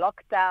under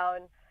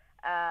lockdown.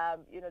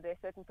 There are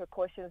certain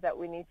precautions that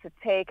we need to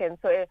take, and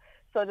so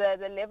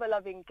the level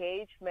of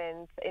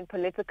engagement in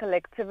political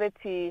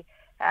activity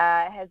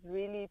has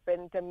really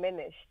been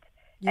diminished.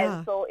 Yeah.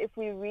 And so if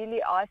we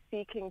really are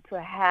seeking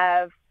to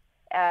have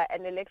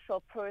an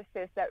electoral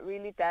process that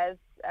really does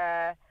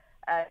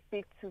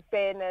speak to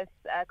fairness,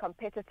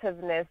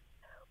 competitiveness,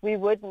 we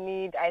would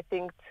need, I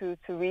think, to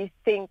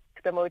rethink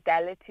the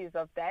modalities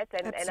of that,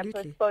 and a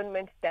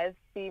postponement does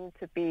seem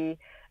to be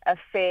a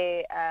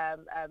fair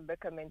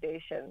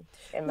recommendation.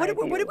 What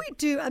do we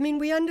do? I mean,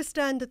 we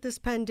understand that this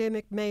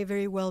pandemic may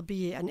very well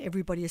be, and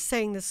everybody is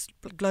saying this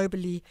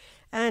globally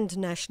and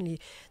nationally,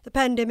 the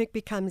pandemic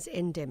becomes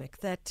endemic.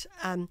 That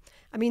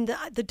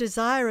the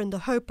desire and the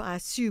hope, I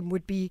assume,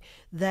 would be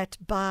that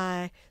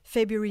by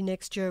February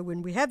next year,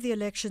 when we have the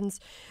elections,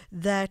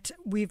 that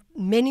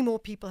many more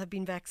people have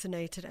been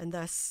vaccinated, and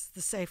thus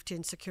the safety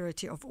and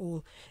security of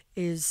all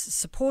is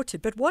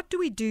supported. But what do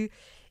we do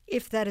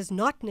if that is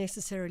not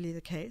necessarily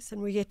the case and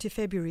we get to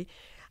February?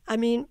 I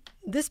mean,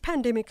 this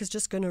pandemic is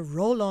just going to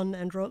roll on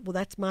and roll. Well,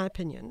 that's my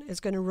opinion. It's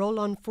going to roll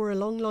on for a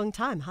long, long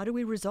time. How do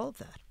we resolve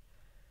that?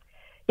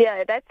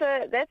 Yeah,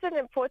 that's an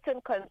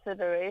important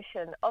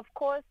consideration. Of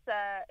course,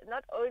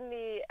 not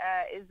only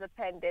is the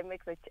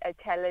pandemic a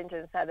challenge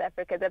in South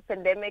Africa, the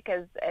pandemic,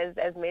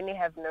 as many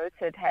have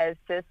noted, has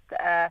just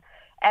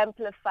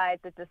amplified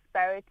the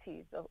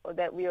disparities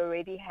that we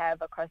already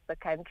have across the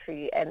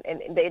country and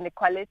the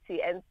inequality.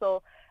 And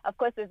so, of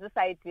course, there's this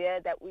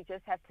idea that we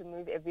just have to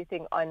move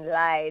everything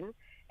online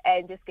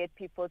and just get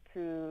people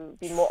to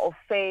be more au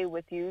fait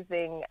with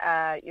using,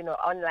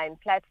 online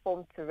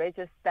platforms to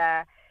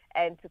register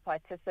and to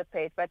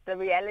participate. But the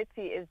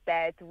reality is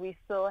that we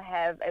still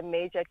have a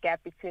major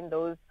gap between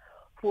those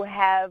who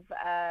have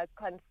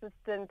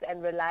consistent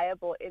and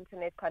reliable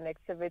internet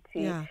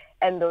connectivity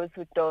and those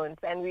who don't.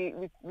 And we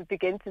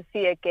begin to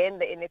see again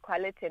the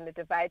inequality and the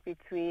divide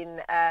between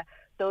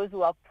those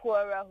who are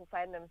poorer, who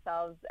find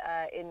themselves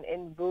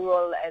in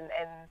rural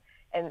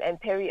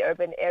and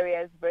peri-urban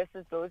areas,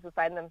 versus those who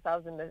find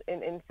themselves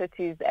in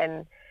cities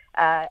and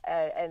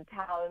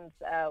towns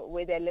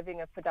where they're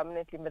living a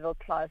predominantly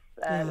middle-class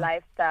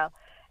lifestyle.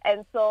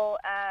 And so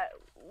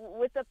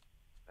with the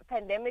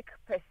pandemic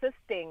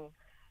persisting,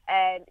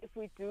 and if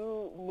we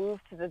do move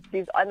to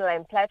these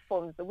online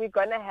platforms, we're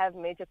going to have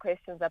major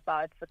questions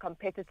about the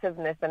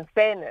competitiveness and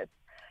fairness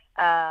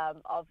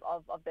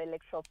of the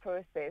electoral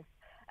process.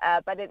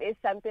 But it is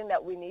something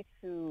that we need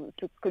to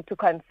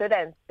consider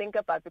and think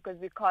about, because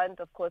we can't,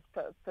 of course,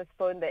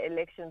 postpone the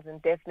elections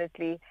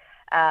indefinitely.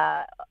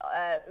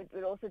 It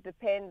will also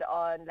depend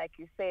on, like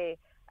you say,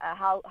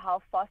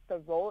 how fast the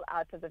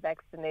rollout of the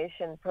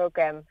vaccination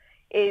program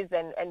is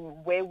and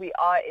where we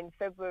are in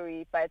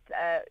February. But,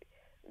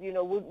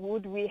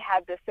 would we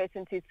have the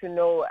certainty to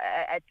know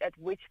at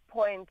which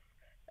point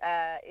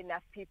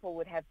enough people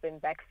would have been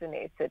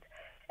vaccinated?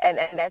 And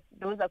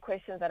those are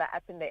questions that are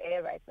up in the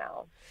air right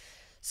now.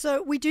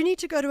 So we do need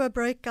to go to a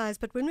break, guys,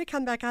 but when we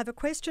come back, I have a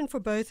question for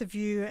both of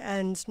you,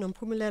 and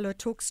Nompumelelo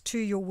talks to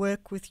your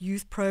work with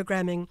youth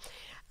programming.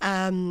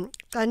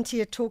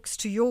 Xhanti talks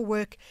to your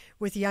work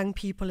with young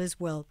people as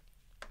well.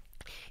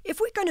 If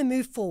we're going to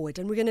move forward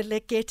and we're going to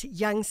get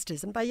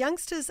youngsters, and by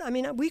youngsters, I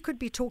mean, we could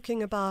be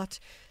talking about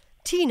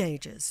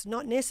teenagers,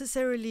 not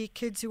necessarily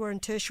kids who are in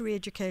tertiary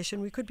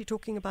education. We could be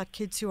talking about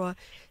kids who are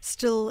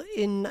still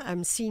in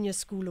senior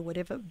school or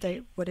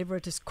whatever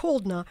it is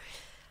called now.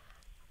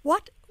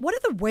 What are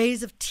the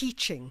ways of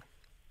teaching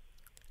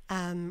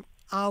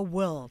our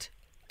world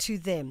to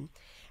them?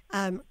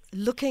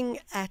 Looking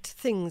at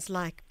things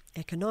like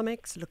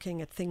economics,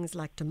 looking at things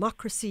like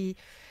democracy.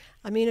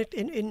 I mean,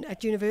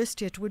 at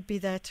university, it would be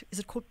that, is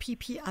it called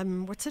PP?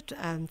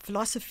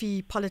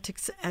 Philosophy,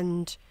 politics,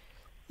 and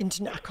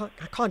I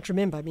can't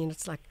remember. I mean,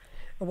 it's like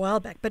a while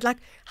back. But like,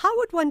 how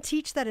would one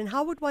teach that, and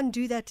how would one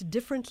do that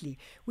differently?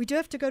 We do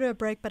have to go to a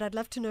break, but I'd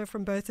love to know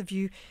from both of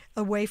you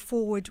a way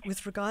forward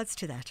with regards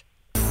to that.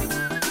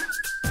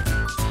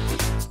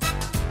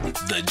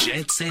 The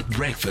Jet Set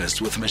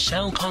Breakfast with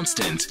Michelle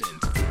Constant.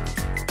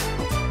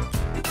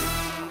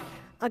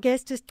 Our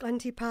guest is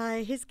Xhanti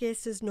Payi, his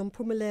guest is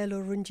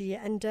Nompumelelo Runji,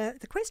 and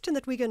the question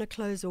that we're going to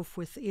close off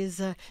with is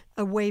a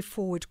way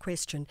forward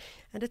question.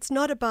 And it's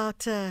not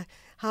about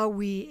how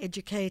we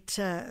educate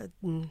the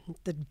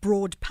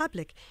broad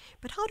public,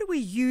 but how do we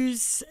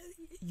use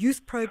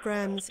youth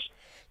programs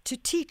to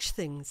teach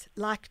things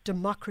like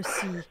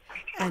democracy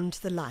and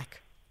the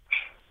like?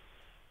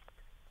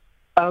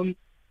 Well,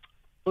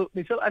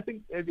 Michelle, I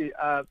think maybe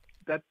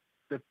that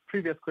the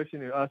previous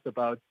question you asked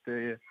about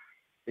the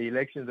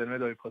elections and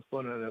whether we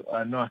postpone it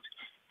or not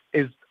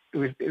is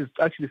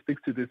actually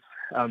speaks to this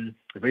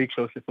very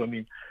closely for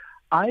me.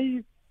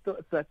 I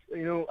thought that,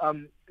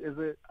 as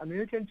an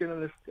American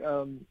journalist,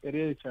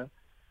 editor,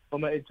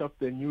 former editor of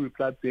the New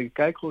Reply, a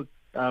guy called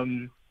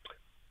Leon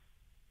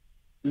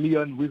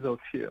Wiesel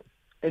here,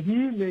 and he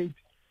made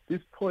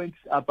this point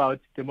about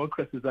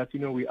democracy that,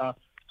 we are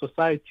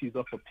societies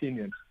of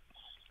opinion.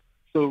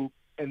 So,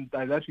 and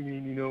by that we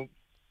mean,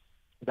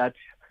 that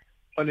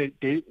on a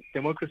day,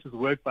 democracies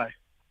work by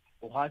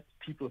what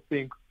people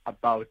think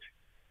about,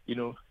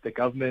 the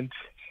government,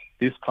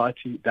 this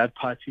party, that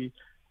party,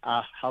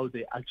 how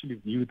they actually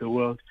view the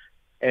world,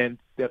 and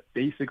their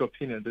basic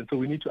opinions. And so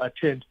we need to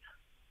attend,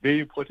 very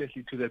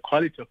importantly, to the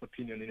quality of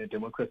opinion in a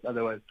democracy.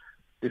 Otherwise,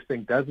 this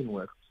thing doesn't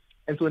work.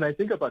 And so when I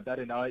think about that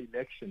in our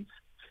elections,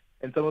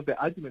 and some of the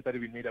arguments that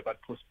have been made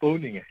about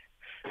postponing it,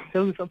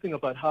 tells me something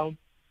about how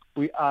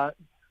we are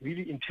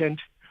really intent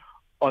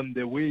on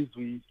the ways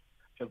we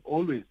have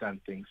always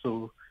done things.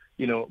 So,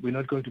 we're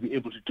not going to be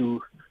able to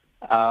do,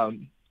 to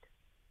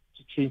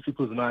change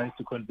people's minds,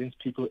 to convince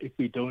people if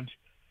we don't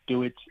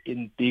do it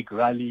in big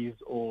rallies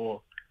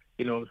or,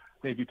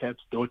 maybe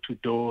perhaps door to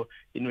door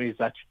in ways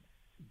that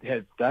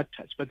have that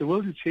touch. But the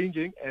world is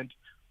changing, and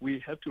we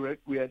have to,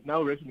 we are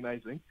now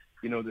recognizing,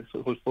 the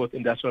whole fourth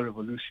industrial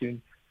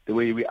revolution, the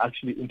way we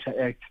actually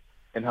interact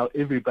and how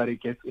everybody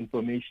gets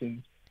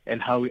information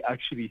and how we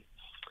actually,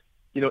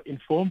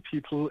 inform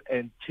people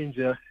and change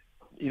their,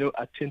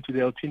 attend to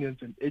their opinions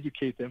and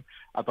educate them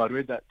about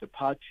whether the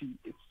party,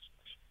 its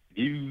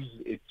views,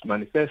 its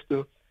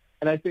manifesto.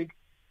 And I think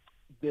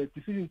the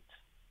decision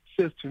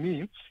says to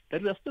me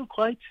that we are still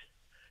quite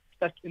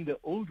stuck in the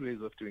old ways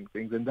of doing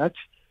things, and that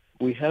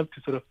we have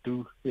to sort of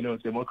do,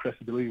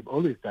 democracy the way we've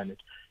always done it.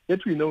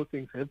 Yet we know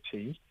things have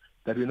changed,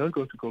 that we're not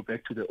going to go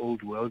back to the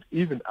old world,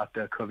 even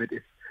after COVID,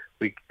 if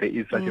there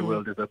is such a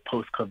world as a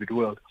post-COVID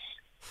world.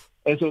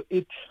 And so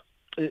it's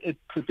a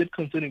bit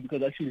concerning,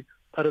 because actually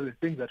part of the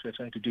things that we're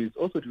trying to do is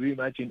also to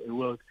reimagine a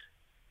world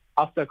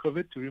after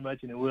COVID, to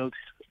reimagine a world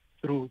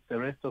through the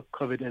rest of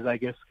COVID, as I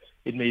guess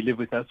it may live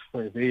with us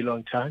for a very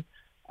long time.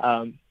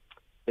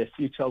 The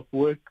future of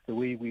work, the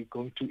way we're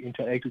going to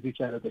interact with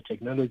each other, the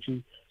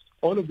technology,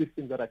 all of these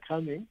things that are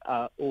coming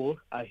are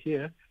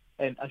here,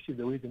 and actually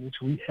the ways in which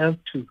we have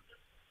to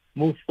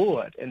move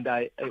forward. And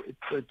it's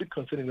a bit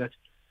concerning that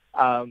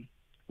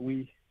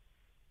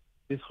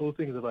this whole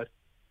thing is about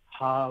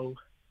how,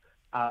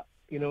 are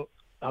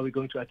we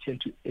going to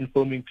attend to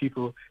informing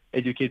people,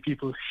 educate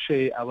people,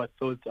 share our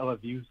thoughts, our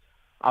views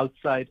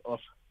outside of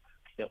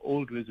the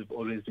old ways we've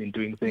always been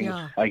doing things,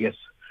 I guess.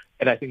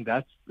 And I think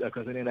that's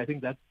concerning, and I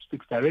think that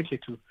speaks directly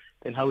to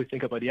then how we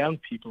think about young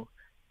people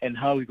and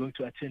how we're going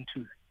to attend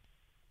to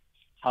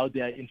how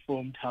they are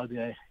informed, how they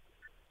are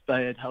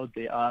inspired, how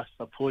they are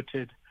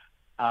supported.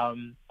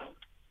 And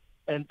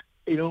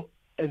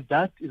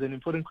that is an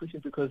important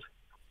question, because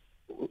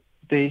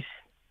they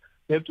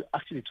have to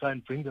actually try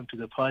and bring them to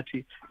the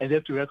party, and they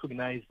have to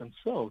recognize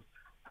themselves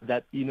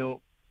that,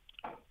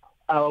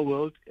 our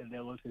world and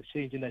their world has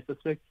changed. And I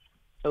suspect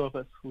some of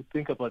us who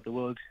think about the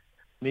world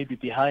may be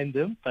behind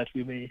them, but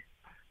we may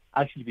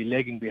actually be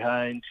lagging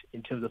behind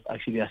in terms of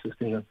actually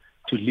assisting them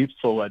to leap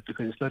forward,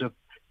 because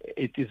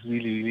it is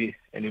really, really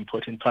an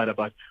important part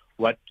about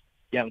what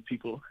young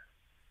people,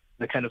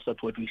 the kind of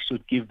support we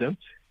should give them,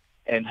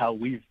 and how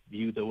we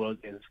view the world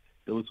as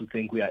those who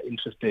think we are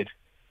interested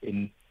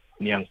in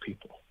young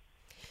people.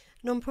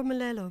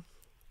 Nompumelelo.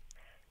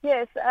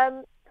 Yes.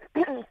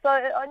 So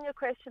on your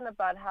question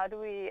about how do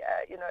we,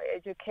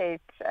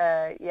 educate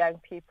young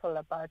people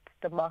about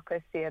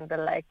democracy and the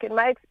like, in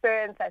my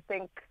experience, I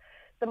think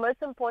the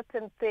most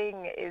important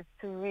thing is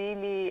to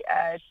really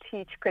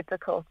teach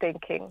critical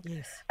thinking.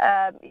 Yes.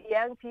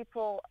 Young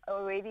people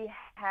already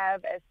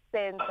have a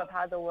sense of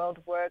how the world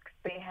works.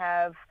 They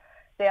have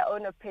their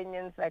own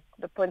opinions, like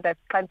the point that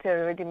Xhanti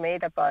already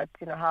made about,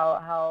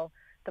 how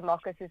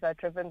democracies are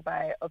driven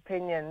by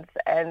opinions,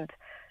 and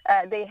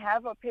they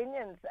have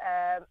opinions.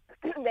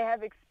 They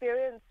have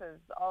experiences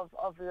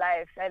of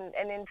life, and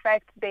in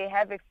fact, they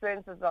have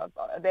experiences of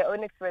their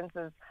own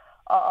experiences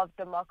of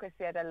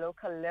democracy at a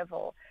local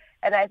level.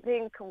 And I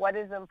think what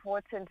is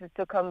important is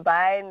to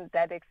combine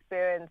that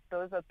experience,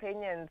 those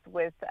opinions,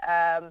 with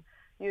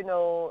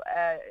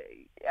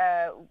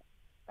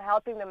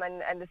helping them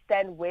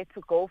understand where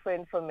to go for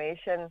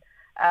information.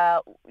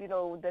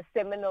 The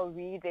seminal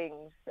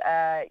readings,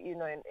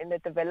 in the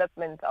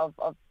development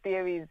of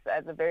theories,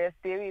 the various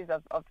theories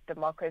of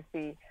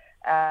democracy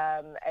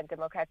and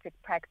democratic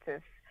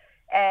practice,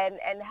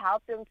 and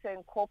help them to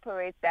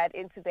incorporate that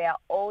into their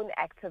own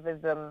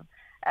activism,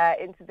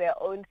 into their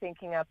own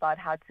thinking about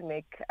how to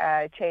make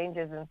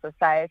changes in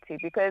society.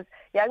 Because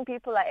young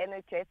people are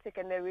energetic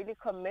and they're really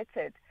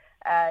committed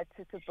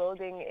to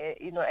building,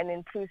 an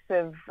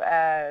inclusive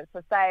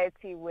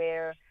society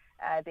where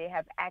they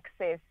have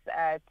access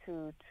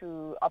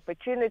to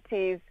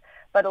opportunities,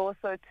 but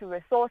also to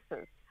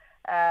resources.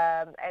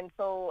 And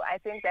so I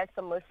think that's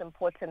the most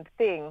important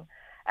thing.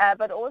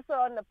 But also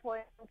on the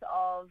point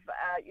of,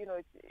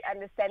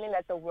 understanding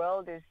that the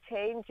world is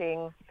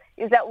changing,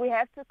 is that we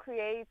have to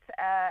create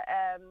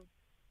an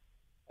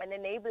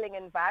enabling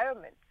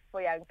environment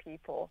for young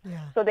people.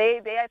 Yeah. So they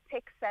are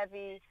tech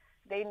savvy,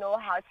 they know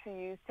how to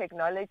use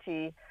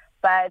technology,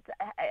 but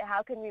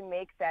how can we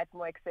make that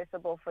more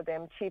accessible for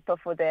them, cheaper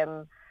for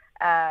them,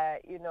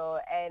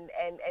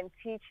 and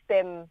teach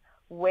them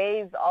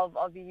ways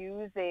of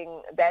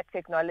using that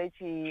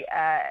technology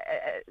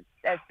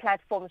as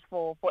platforms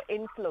for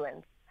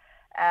influence.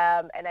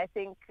 And I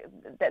think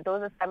that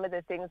those are some of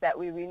the things that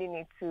we really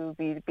need to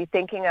be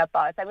thinking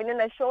about. I mean, in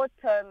the short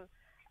term,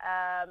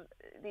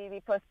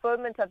 the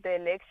postponement of the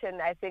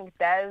election, I think,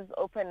 does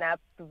open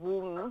up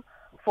room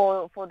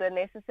for the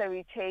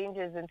necessary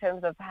changes in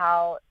terms of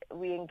how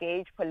we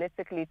engage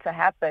politically to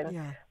happen.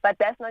 Yeah. But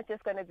that's not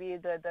just going to be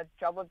the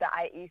job of the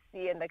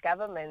IEC and the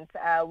government.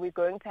 We're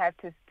going to have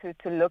to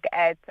look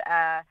at,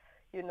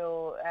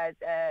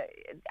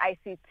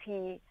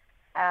 ICT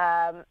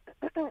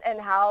and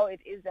how it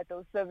is that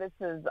those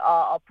services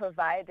are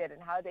provided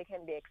and how they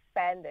can be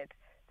expanded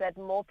so that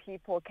more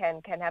people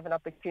can have an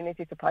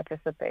opportunity to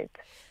participate.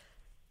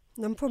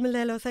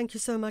 Nompumelelo, thank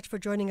you so much for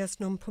joining us,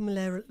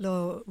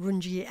 Nompumelelo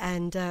Runji,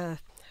 and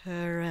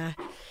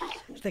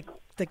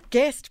the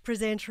guest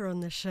presenter on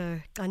the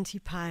show,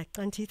 Xhanti Payi.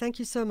 Xhanti, thank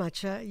you so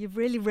much. You've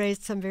really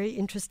raised some very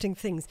interesting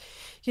things.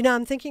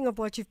 I'm thinking of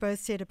what you've both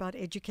said about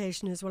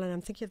education as well, and I'm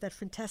thinking of that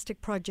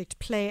fantastic project,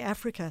 Play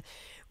Africa,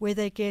 where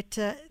they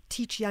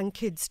teach young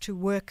kids to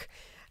work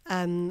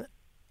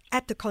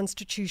at the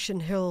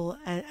Constitution Hill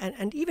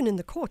and even in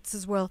the courts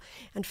as well,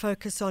 and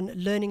focus on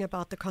learning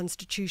about the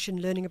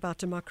Constitution, learning about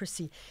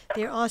democracy.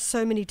 There are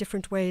so many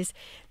different ways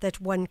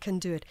that one can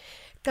do it.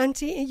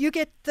 Xhanti, you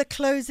get the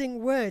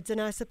closing words,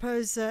 and I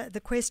suppose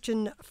the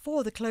question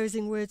for the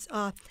closing words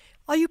are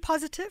you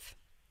positive?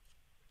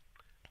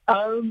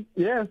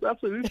 Yes,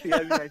 absolutely.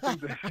 I mean, I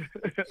think that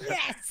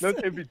Yes!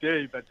 Not every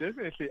day, but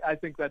definitely I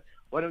think that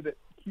one of the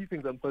key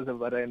things I'm positive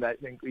about, and I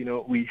think,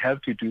 we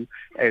have to do,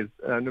 as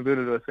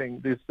Nobelo was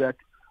saying, is that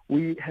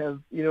we have,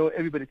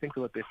 everybody thinks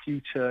about the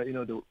future,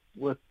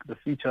 the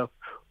future of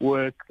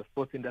work, the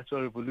fourth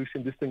industrial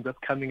revolution, this thing that's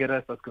coming at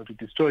us, that's going to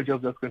destroy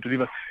jobs, that's going to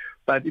leave us.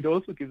 But it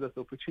also gives us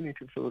the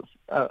opportunity to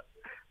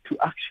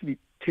actually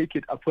take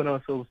it upon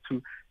ourselves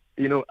to,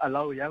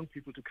 allow young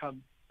people to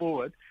come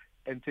forward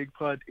and take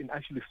part in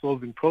actually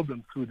solving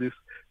problems through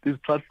these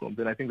platforms.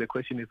 And I think the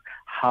question is,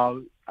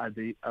 how are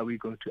we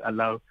going to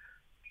allow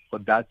for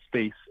that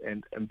space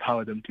and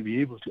empower them to be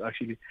able to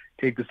actually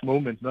take this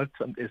moment, not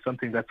as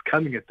something that's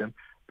coming at them,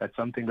 but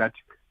something that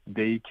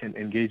they can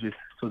engage with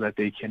so that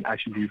they can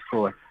actually move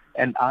forward.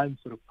 And I'm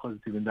sort of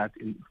positive in that,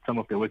 in some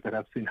of the work that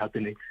I've seen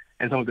happening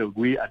and some of the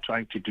we are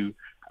trying to do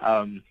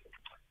on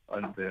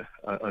this.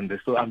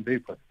 So I'm very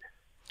positive.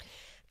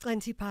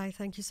 Xhanti Payi,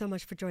 thank you so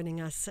much for joining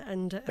us,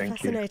 and a Thank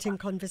fascinating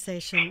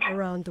conversation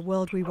around the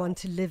world we want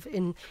to live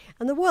in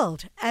and the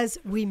world as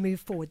we move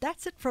forward.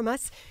 That's it from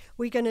us.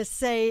 We're going to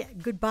say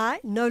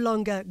goodbye, no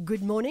longer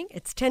good morning.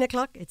 It's 10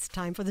 o'clock. It's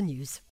time for the news.